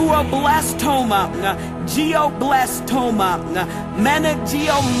 neuroblastoma, glioblastoma,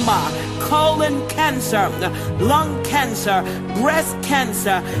 meningioma, colon cancer, lung cancer, breast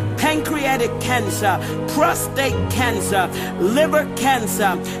cancer, pancreatic cancer, prostate cancer, liver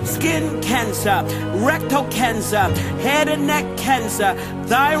cancer, skin cancer, rectal cancer, head and neck cancer,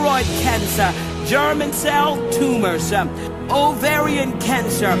 thyroid cancer, germ cell tumors, ovarian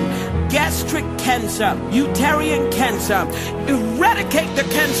cancer, gastric cancer, uterine cancer. Eradicate the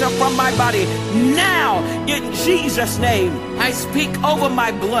cancer from my body now in Jesus' name. I speak over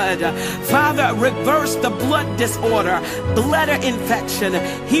my blood. Father, reverse the blood disorder, bladder infection,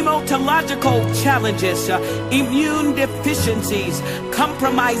 hematological challenges, immune deficiencies,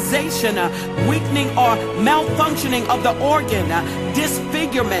 compromisation, weakening or malfunctioning of the organ,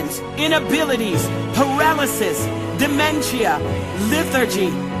 disfigurements, inabilities, paralysis, dementia,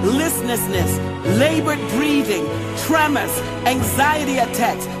 lethargy, listlessness, labored breathing, tremors, anxiety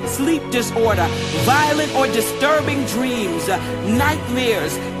attacks, sleep disorder, violent or disturbing dreams,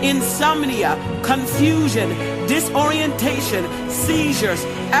 nightmares, insomnia, confusion, disorientation, seizures,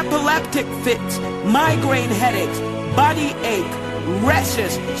 epileptic fits, migraine headaches, body ache,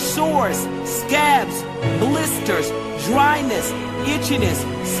 rashes, sores, scabs, blisters, dryness, itchiness,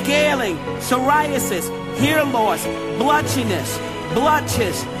 scaling, psoriasis, hair loss, blotchiness,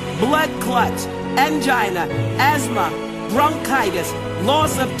 blotches, blood clots, angina, asthma, bronchitis,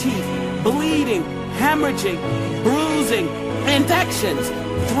 loss of teeth, bleeding, hemorrhaging, bruising, infections,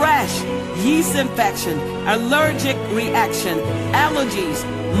 thrush, yeast infection, allergic reaction, allergies,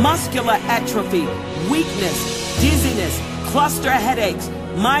 muscular atrophy, weakness, dizziness, cluster headaches,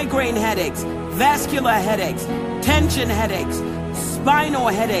 migraine headaches, vascular headaches, tension headaches, spinal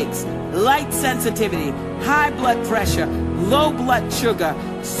headaches, light sensitivity, high blood pressure, low blood sugar,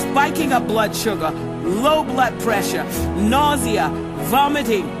 spiking of blood sugar, low blood pressure, nausea,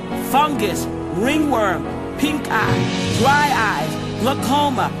 vomiting, fungus, ringworm, pink eye, dry eyes,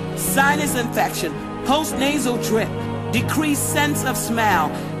 glaucoma, sinus infection, postnasal drip, decreased sense of smell,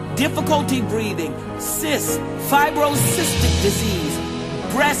 difficulty breathing, cysts, fibrocystic disease,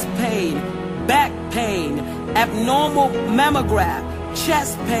 breast pain, back pain, abnormal mammograph,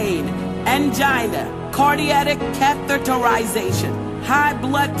 chest pain, angina, cardiac catheterization, high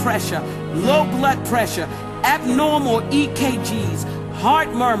blood pressure, low blood pressure, abnormal EKGs, heart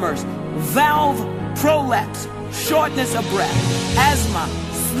murmurs, valve prolapse, shortness of breath, asthma,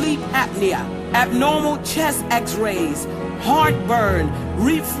 sleep apnea, abnormal chest x-rays, heartburn,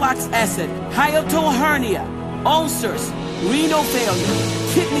 reflux acid, hiatal hernia, ulcers, renal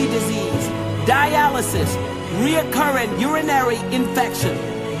failure, kidney disease, dialysis, recurrent urinary infection,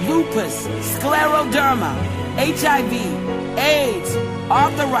 lupus, scleroderma, HIV, AIDS,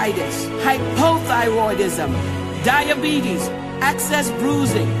 arthritis, hypothyroidism, diabetes, excess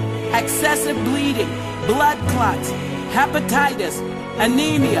bruising, excessive bleeding, blood clots, hepatitis,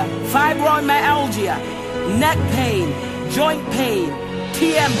 anemia, fibromyalgia, neck pain, joint pain,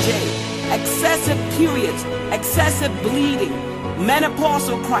 TMJ, excessive periods, excessive bleeding,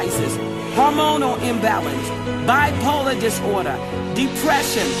 menopausal crisis, hormonal imbalance, bipolar disorder,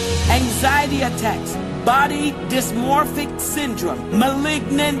 depression, anxiety attacks, body dysmorphic syndrome,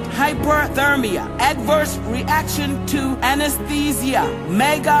 malignant hyperthermia, adverse reaction to anesthesia,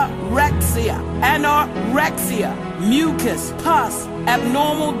 megarexia, anorexia, mucus, pus,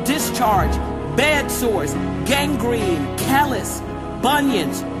 abnormal discharge, bed sores, gangrene, callus,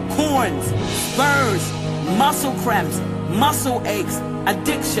 bunions, corns, spurs, muscle cramps, muscle aches,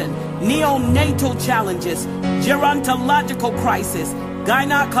 addiction, neonatal challenges, gerontological crisis,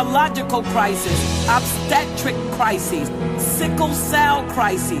 gynecological crisis, obstetric crises, sickle cell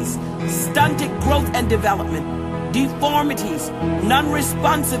crises, stunted growth and development, deformities,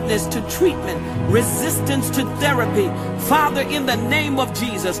 non-responsiveness to treatment, resistance to therapy. Father, in the name of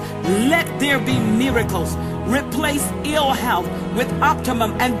Jesus, let there be miracles. Replace ill health with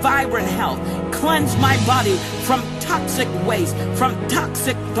optimum and vibrant health. Cleanse my body from toxic waste, from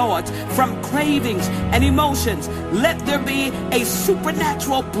toxic thoughts, from cravings and emotions. Let there be a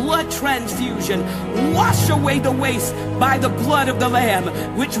supernatural blood transfusion. Wash away the waste by the blood of the Lamb,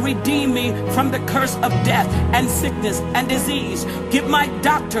 which redeemed me from the curse of death and sickness and disease. Give my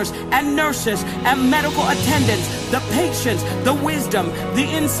doctors and nurses and medical attendants the patience, the wisdom, the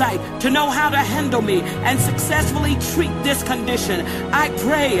insight to know how to handle me and successfully treat this condition. I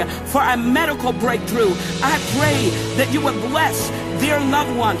pray for a medical breakthrough. I pray that you would bless their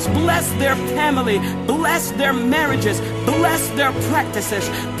loved ones, bless their family, bless their marriages, bless their practices,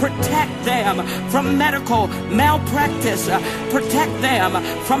 protect them from medical malpractice, protect them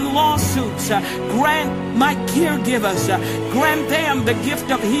from lawsuits, grant my caregivers, grant them the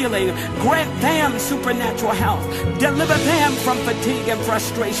gift of healing, grant them supernatural health, deliver them from fatigue and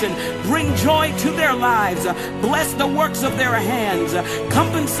frustration, bring joy to their lives, bless the works of their hands,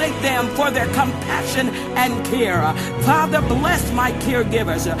 compensate them for their compassion and care. Father, bless my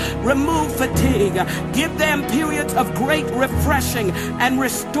caregivers, remove fatigue, give them periods of great refreshing and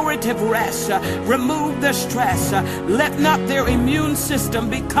restorative rest, remove the stress, let not their immune system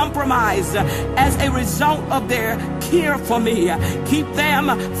be compromised as a result of their care for me, keep them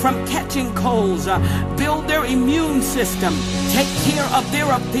from catching colds, build their immune system, take care of their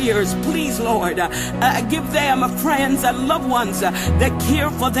affairs, please Lord, give them friends and loved ones that care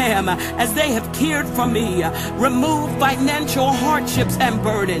for them as they have cared for me, remove financial hardships and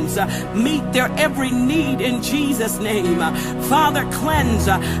burdens, meet their every need in Jesus' name. Father, cleanse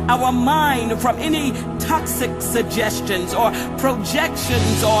our mind from any toxic suggestions or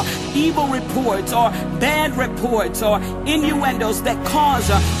projections or evil reports or bad reports or innuendos that cause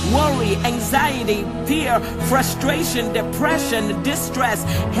worry, anxiety, fear, frustration, depression, distress,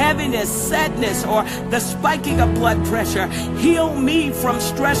 heaviness, sadness, or the spiking of blood pressure. Heal me from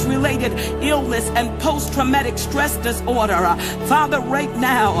stress-related illness and post-traumatic stress disorder. Father, right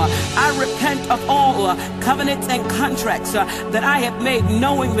now, I repent of all covenants and contracts that I have made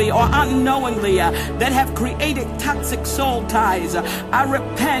knowingly or unknowingly that have created toxic soul ties. I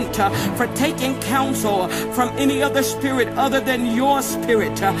repent for taking counsel from any of other spirit other than your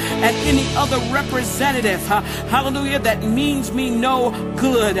spirit, and any other representative, hallelujah, that means me no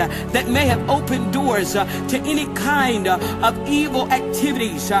good, that may have opened doors to any kind of evil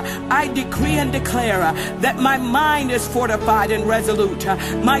activities. I decree and declare that my mind is fortified and resolute.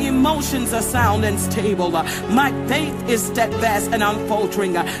 My emotions are sound and stable. My faith is steadfast and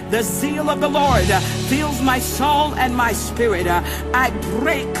unfaltering. The zeal of the Lord fills my soul and my spirit. I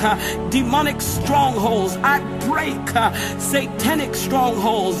break demonic strongholds. I break satanic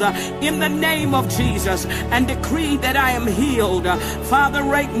strongholds in the name of Jesus, and decree that I am healed. Father,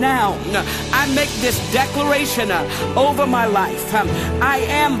 right now, I make this declaration over my life. I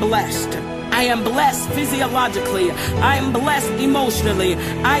am blessed. I am blessed physiologically. I am blessed emotionally.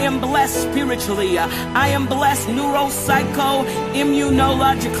 I am blessed spiritually. I am blessed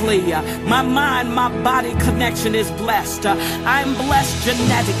neuropsycho-immunologically. My mind, my body connection is blessed. I am blessed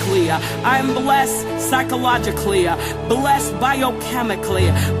genetically. I am blessed psychologically. Blessed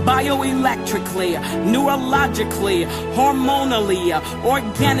biochemically, bioelectrically, neurologically, hormonally,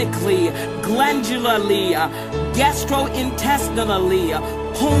 organically, glandularly, gastrointestinally,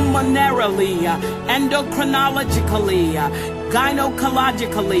 pulmonarily, endocrinologically,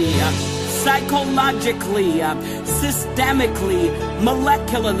 gynecologically, psychologically, systemically,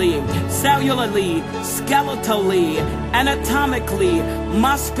 molecularly, cellularly, skeletally, anatomically,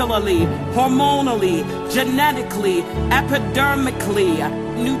 muscularly, hormonally, genetically, epidermically,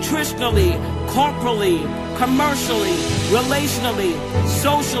 nutritionally, corporally, commercially, relationally,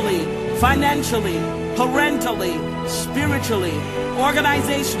 socially, financially, parentally, spiritually,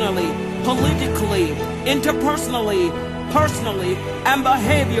 organizationally, politically, interpersonally, personally, and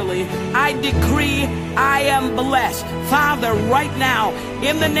behaviorally. I decree I am blessed. Father, right now,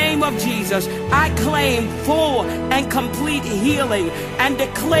 in the name of Jesus, I claim full and complete healing and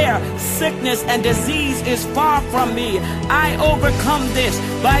declare sickness and disease is far from me. I overcome this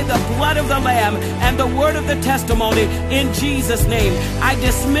by the blood of the Lamb and the word of the testimony in Jesus' name. I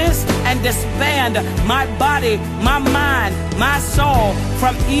dismiss and disband my body, my mind, my soul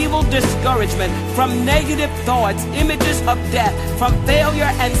from evil discouragement, from negative thoughts, images of death, from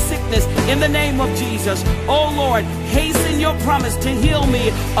failure and sickness in the name of Jesus. Oh Lord, hasten your promise to heal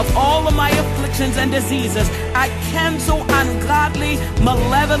me of all of my afflictions and diseases. I cancel ungodly,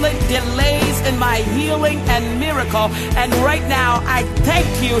 malevolent delays in my healing and miracle. And right now, I thank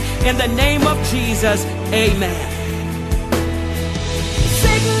you in the name of Jesus. Amen.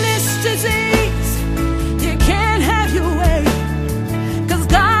 Sickness, disease, you can't have your way, 'cause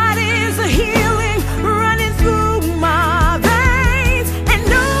God is a healing running through my veins, and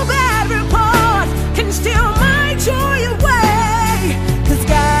no bad report can steal my joy away, 'cause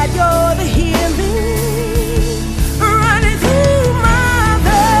God, you're the healing running through my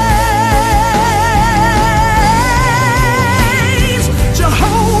veins.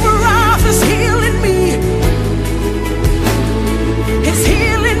 Jehovah Rapha's healing me.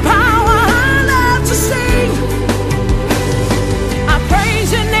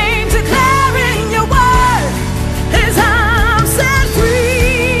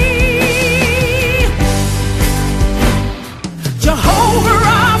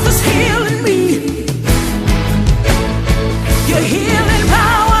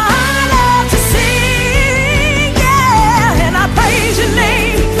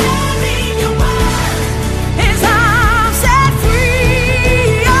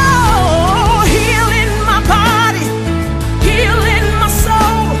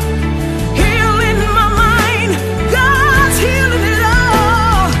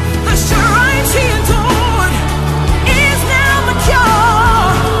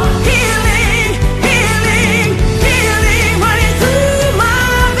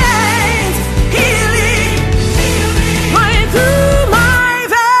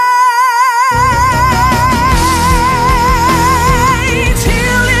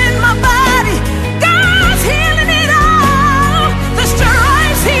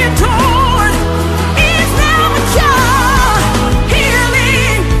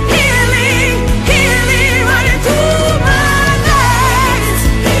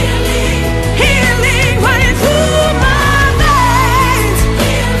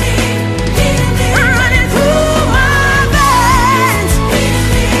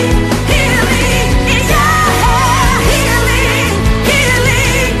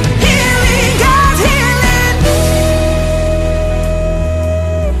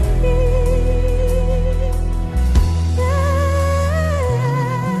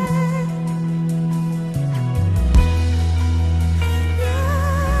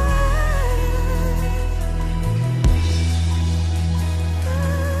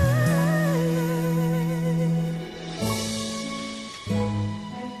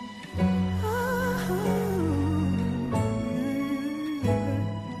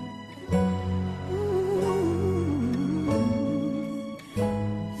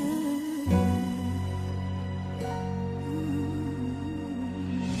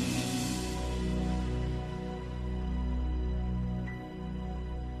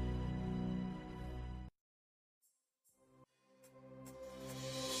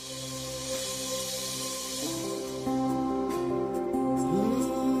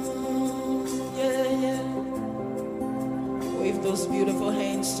 those beautiful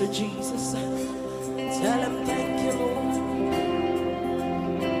hands to Jesus. Tell him thank you, Lord.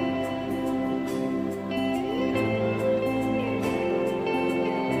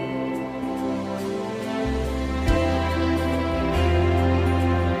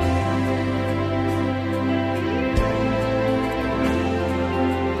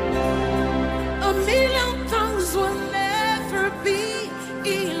 A million tongues will never be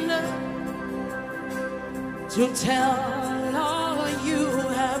enough To tell all you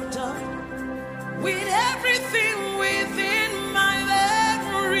have done. with everything within my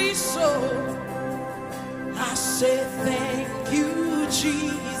very soul. I say thank you,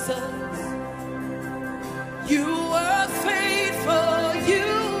 Jesus. You are faithful, you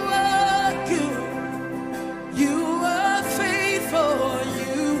are good. You are faithful,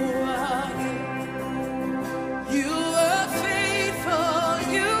 you are good. You are faithful,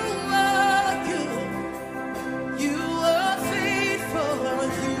 you are good. You are faithful,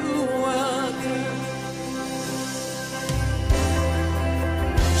 you are good.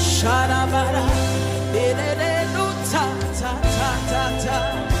 Sharabara, dedede, ta ta ta ta ta.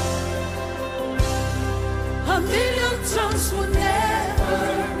 A million tongues will never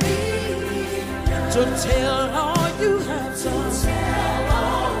be enough To tell all you have done.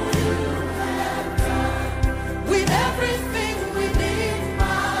 with everything within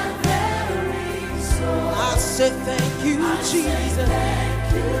my very soul. I say thank you, Jesus.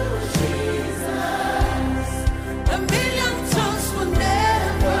 Thank you, Jesus. A million tongues will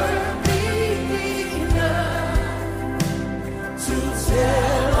never be enough to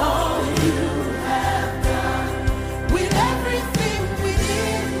tell all you have done with everything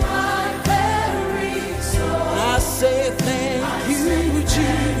within my very soul. I say thank you,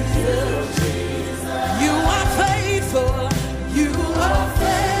 Jesus. You are faithful. You are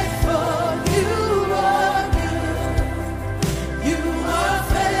faithful, you are good. You are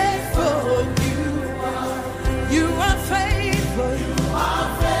faithful, you are. You are faithful. You are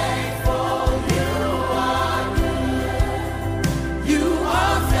faithful, you are good. You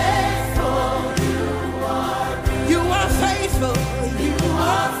are faithful, you are good. You are faithful. You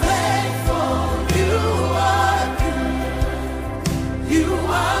are faithful, you are good. You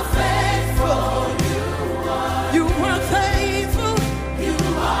are faithful, you are. You are faithful. You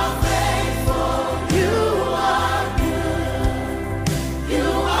are faithful, you are good. You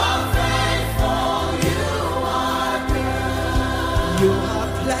are faithful, you are good. You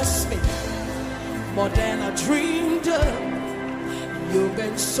have blessed me more than I dreamed of. You've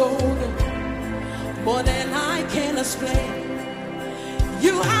been so good, more than I can explain.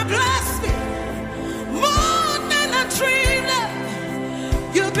 You have blessed me more than I dreamed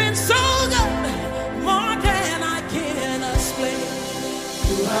of. You've been so good, more than I can explain.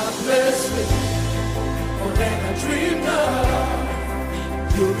 You have blessed me more than I dreamed of.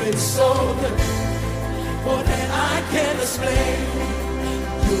 You've been so good, more than I can explain.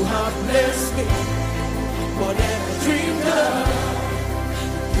 You have blessed me more than I dreamed of.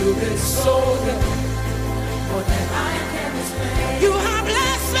 You've been so good, more than I can explain. You have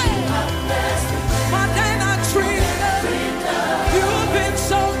blessed me more than I dreamed of. You've been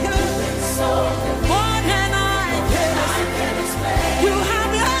so good, more than I can explain. You have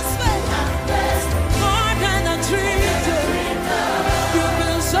blessed me more than I dreamed of. You've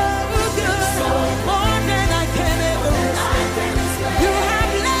been so good, more than I can ever explain. You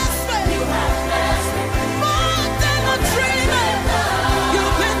have blessed me more than I dreamed of.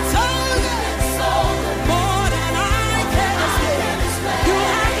 You've been so good, more than I can explain. You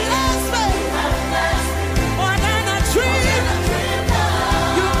have blessed me more than I dreamed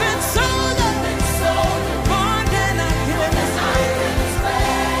of. You've been so good, more than I can explain.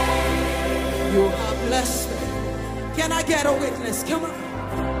 You have blessed me. Can I get a witness? Come on.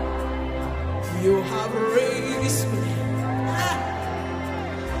 You have raised me. Ah.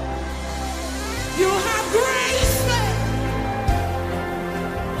 You have graced me.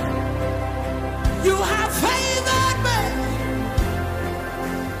 You have favored me.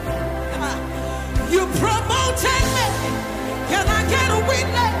 Ah. You promoted me. Can I get a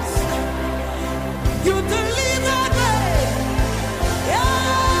witness? You delivered me. Yeah.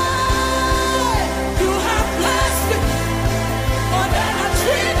 You have blessed me more than I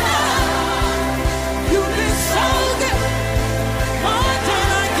dreamed of. You've been so good, more than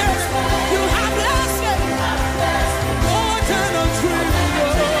I can. You have blessed me more than I dreamed of.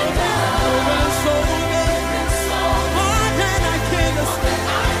 You've been so good, more than I can explain.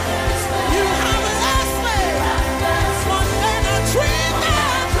 You have blessed me more than I dreamed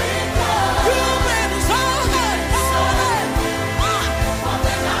of. You've been so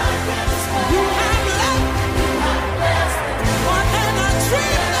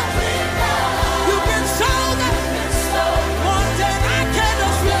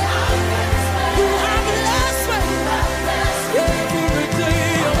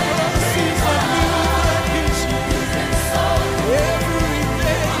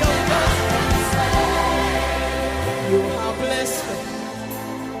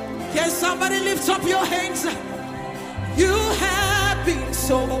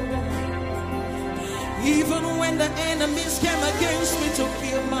sober. Even when the enemies came against me to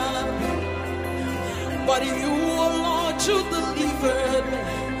kill my life, but you, oh Lord, you delivered me.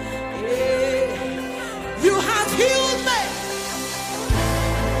 Yeah. You have healed me.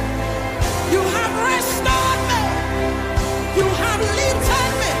 You have restored me. You have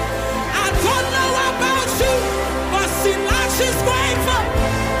lifted me. I don't know about you, but Sinach is grateful.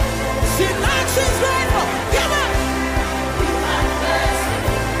 Sinach is grateful. Come on.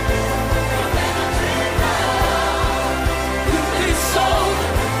 You've been so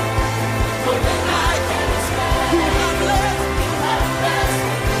for the night. You have blessed.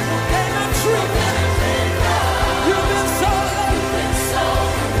 And I'm true. You've been so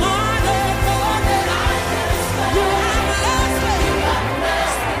more than you have blessed me.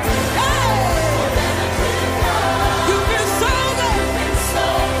 Hey. You've been so good.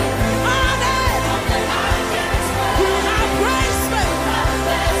 More than you have graced me.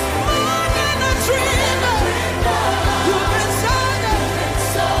 More than a dream. You've been so good.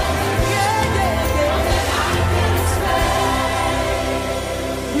 Yeah, yeah, yeah.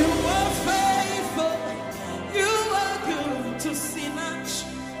 You were faithful. You were good to Sinach.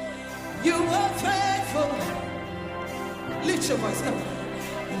 You were faithful. Lift your voice. Come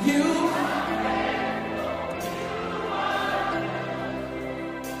on. You.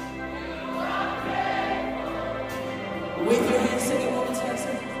 Wave your hands, sing it one more time.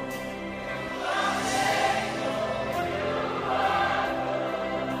 Sing it.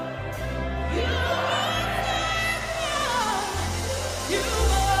 You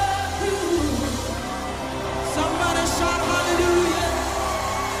are good. Somebody shout hallelujah.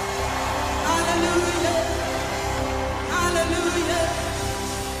 Hallelujah. Hallelujah.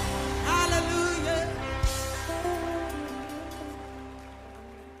 Hallelujah.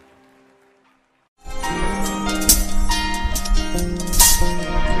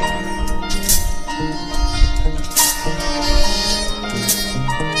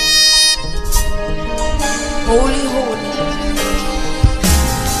 Holy, holy.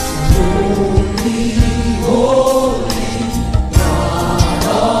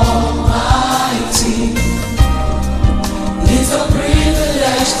 It's a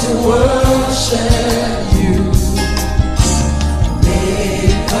privilege to worship you,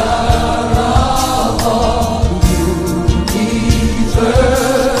 Maker of all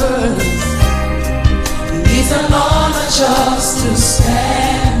universe. It's an honor just to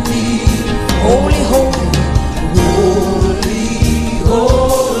stand before Holy, holy. holy,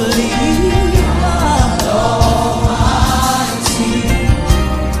 holy God Almighty.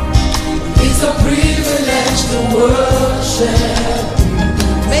 It's a privilege to worship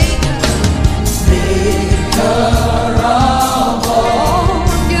Maker of all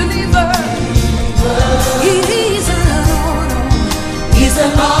universe. It is an honor. It's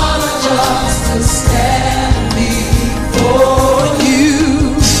an honor just to stand before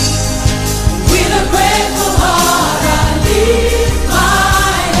you. With a grateful heart, I lift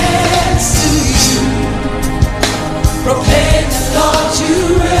my hands to you. Proclaim the Lord you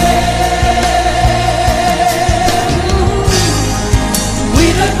reign.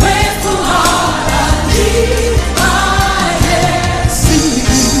 With a grateful heart, I lift my hands to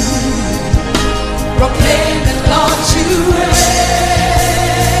you. Proclaim the Lord you reign.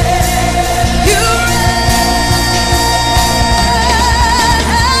 You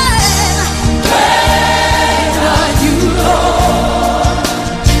Great are you, Lord.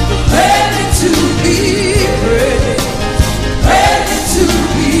 Ready to be praised. Ready to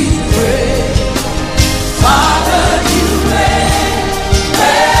be praised. Father, you reign.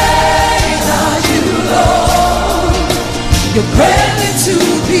 Great are you, Lord. You're ready to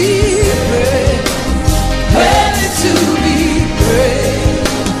be praised. Ready to be praised.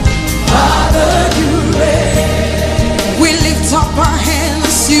 Father, you reign. We lift up our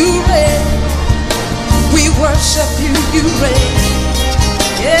hands, you reign. We worship you, you reign.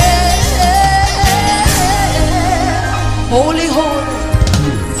 Yeah. Holy, holy.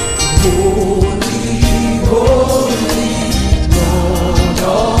 Holy, holy, Lord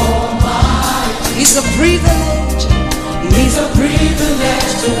Almighty. It's a privilege. It's a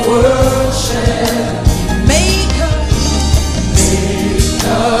privilege to worship Maker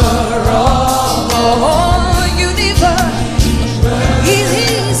of all universe.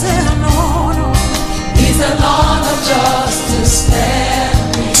 It is an honor. It's an honor just to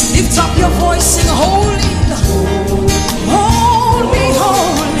stand. Lift up your voice, sing holy. Holy,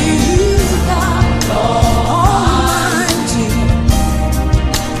 holy God Almighty.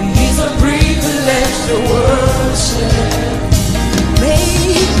 It's a privilege to worship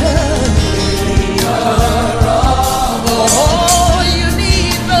Maker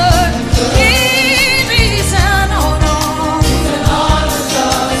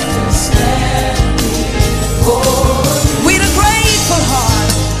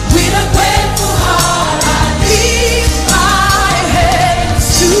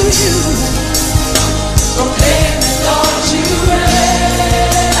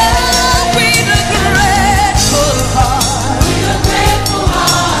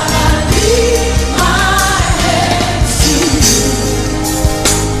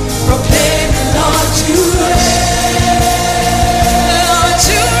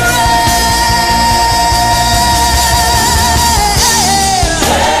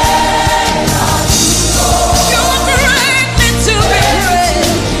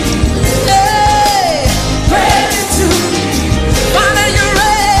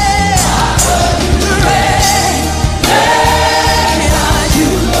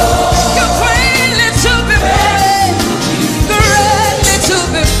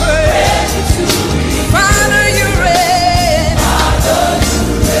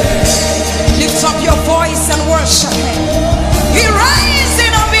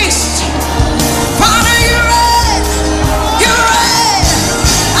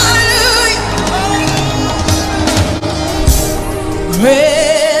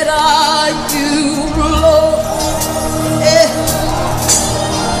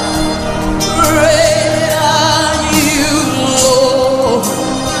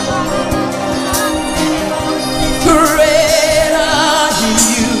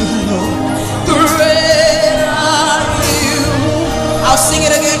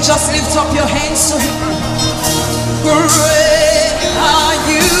lift up your hands to him. Great are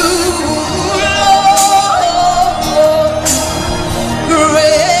you, Lord.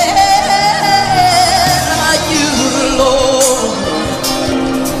 Great are you, Lord.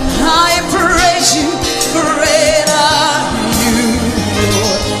 I praise you. Great are you,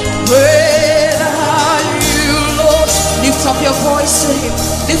 Lord. Great are you, Lord. Lift up your voice to him.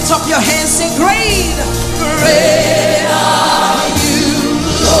 Lift up your hands, say great, great.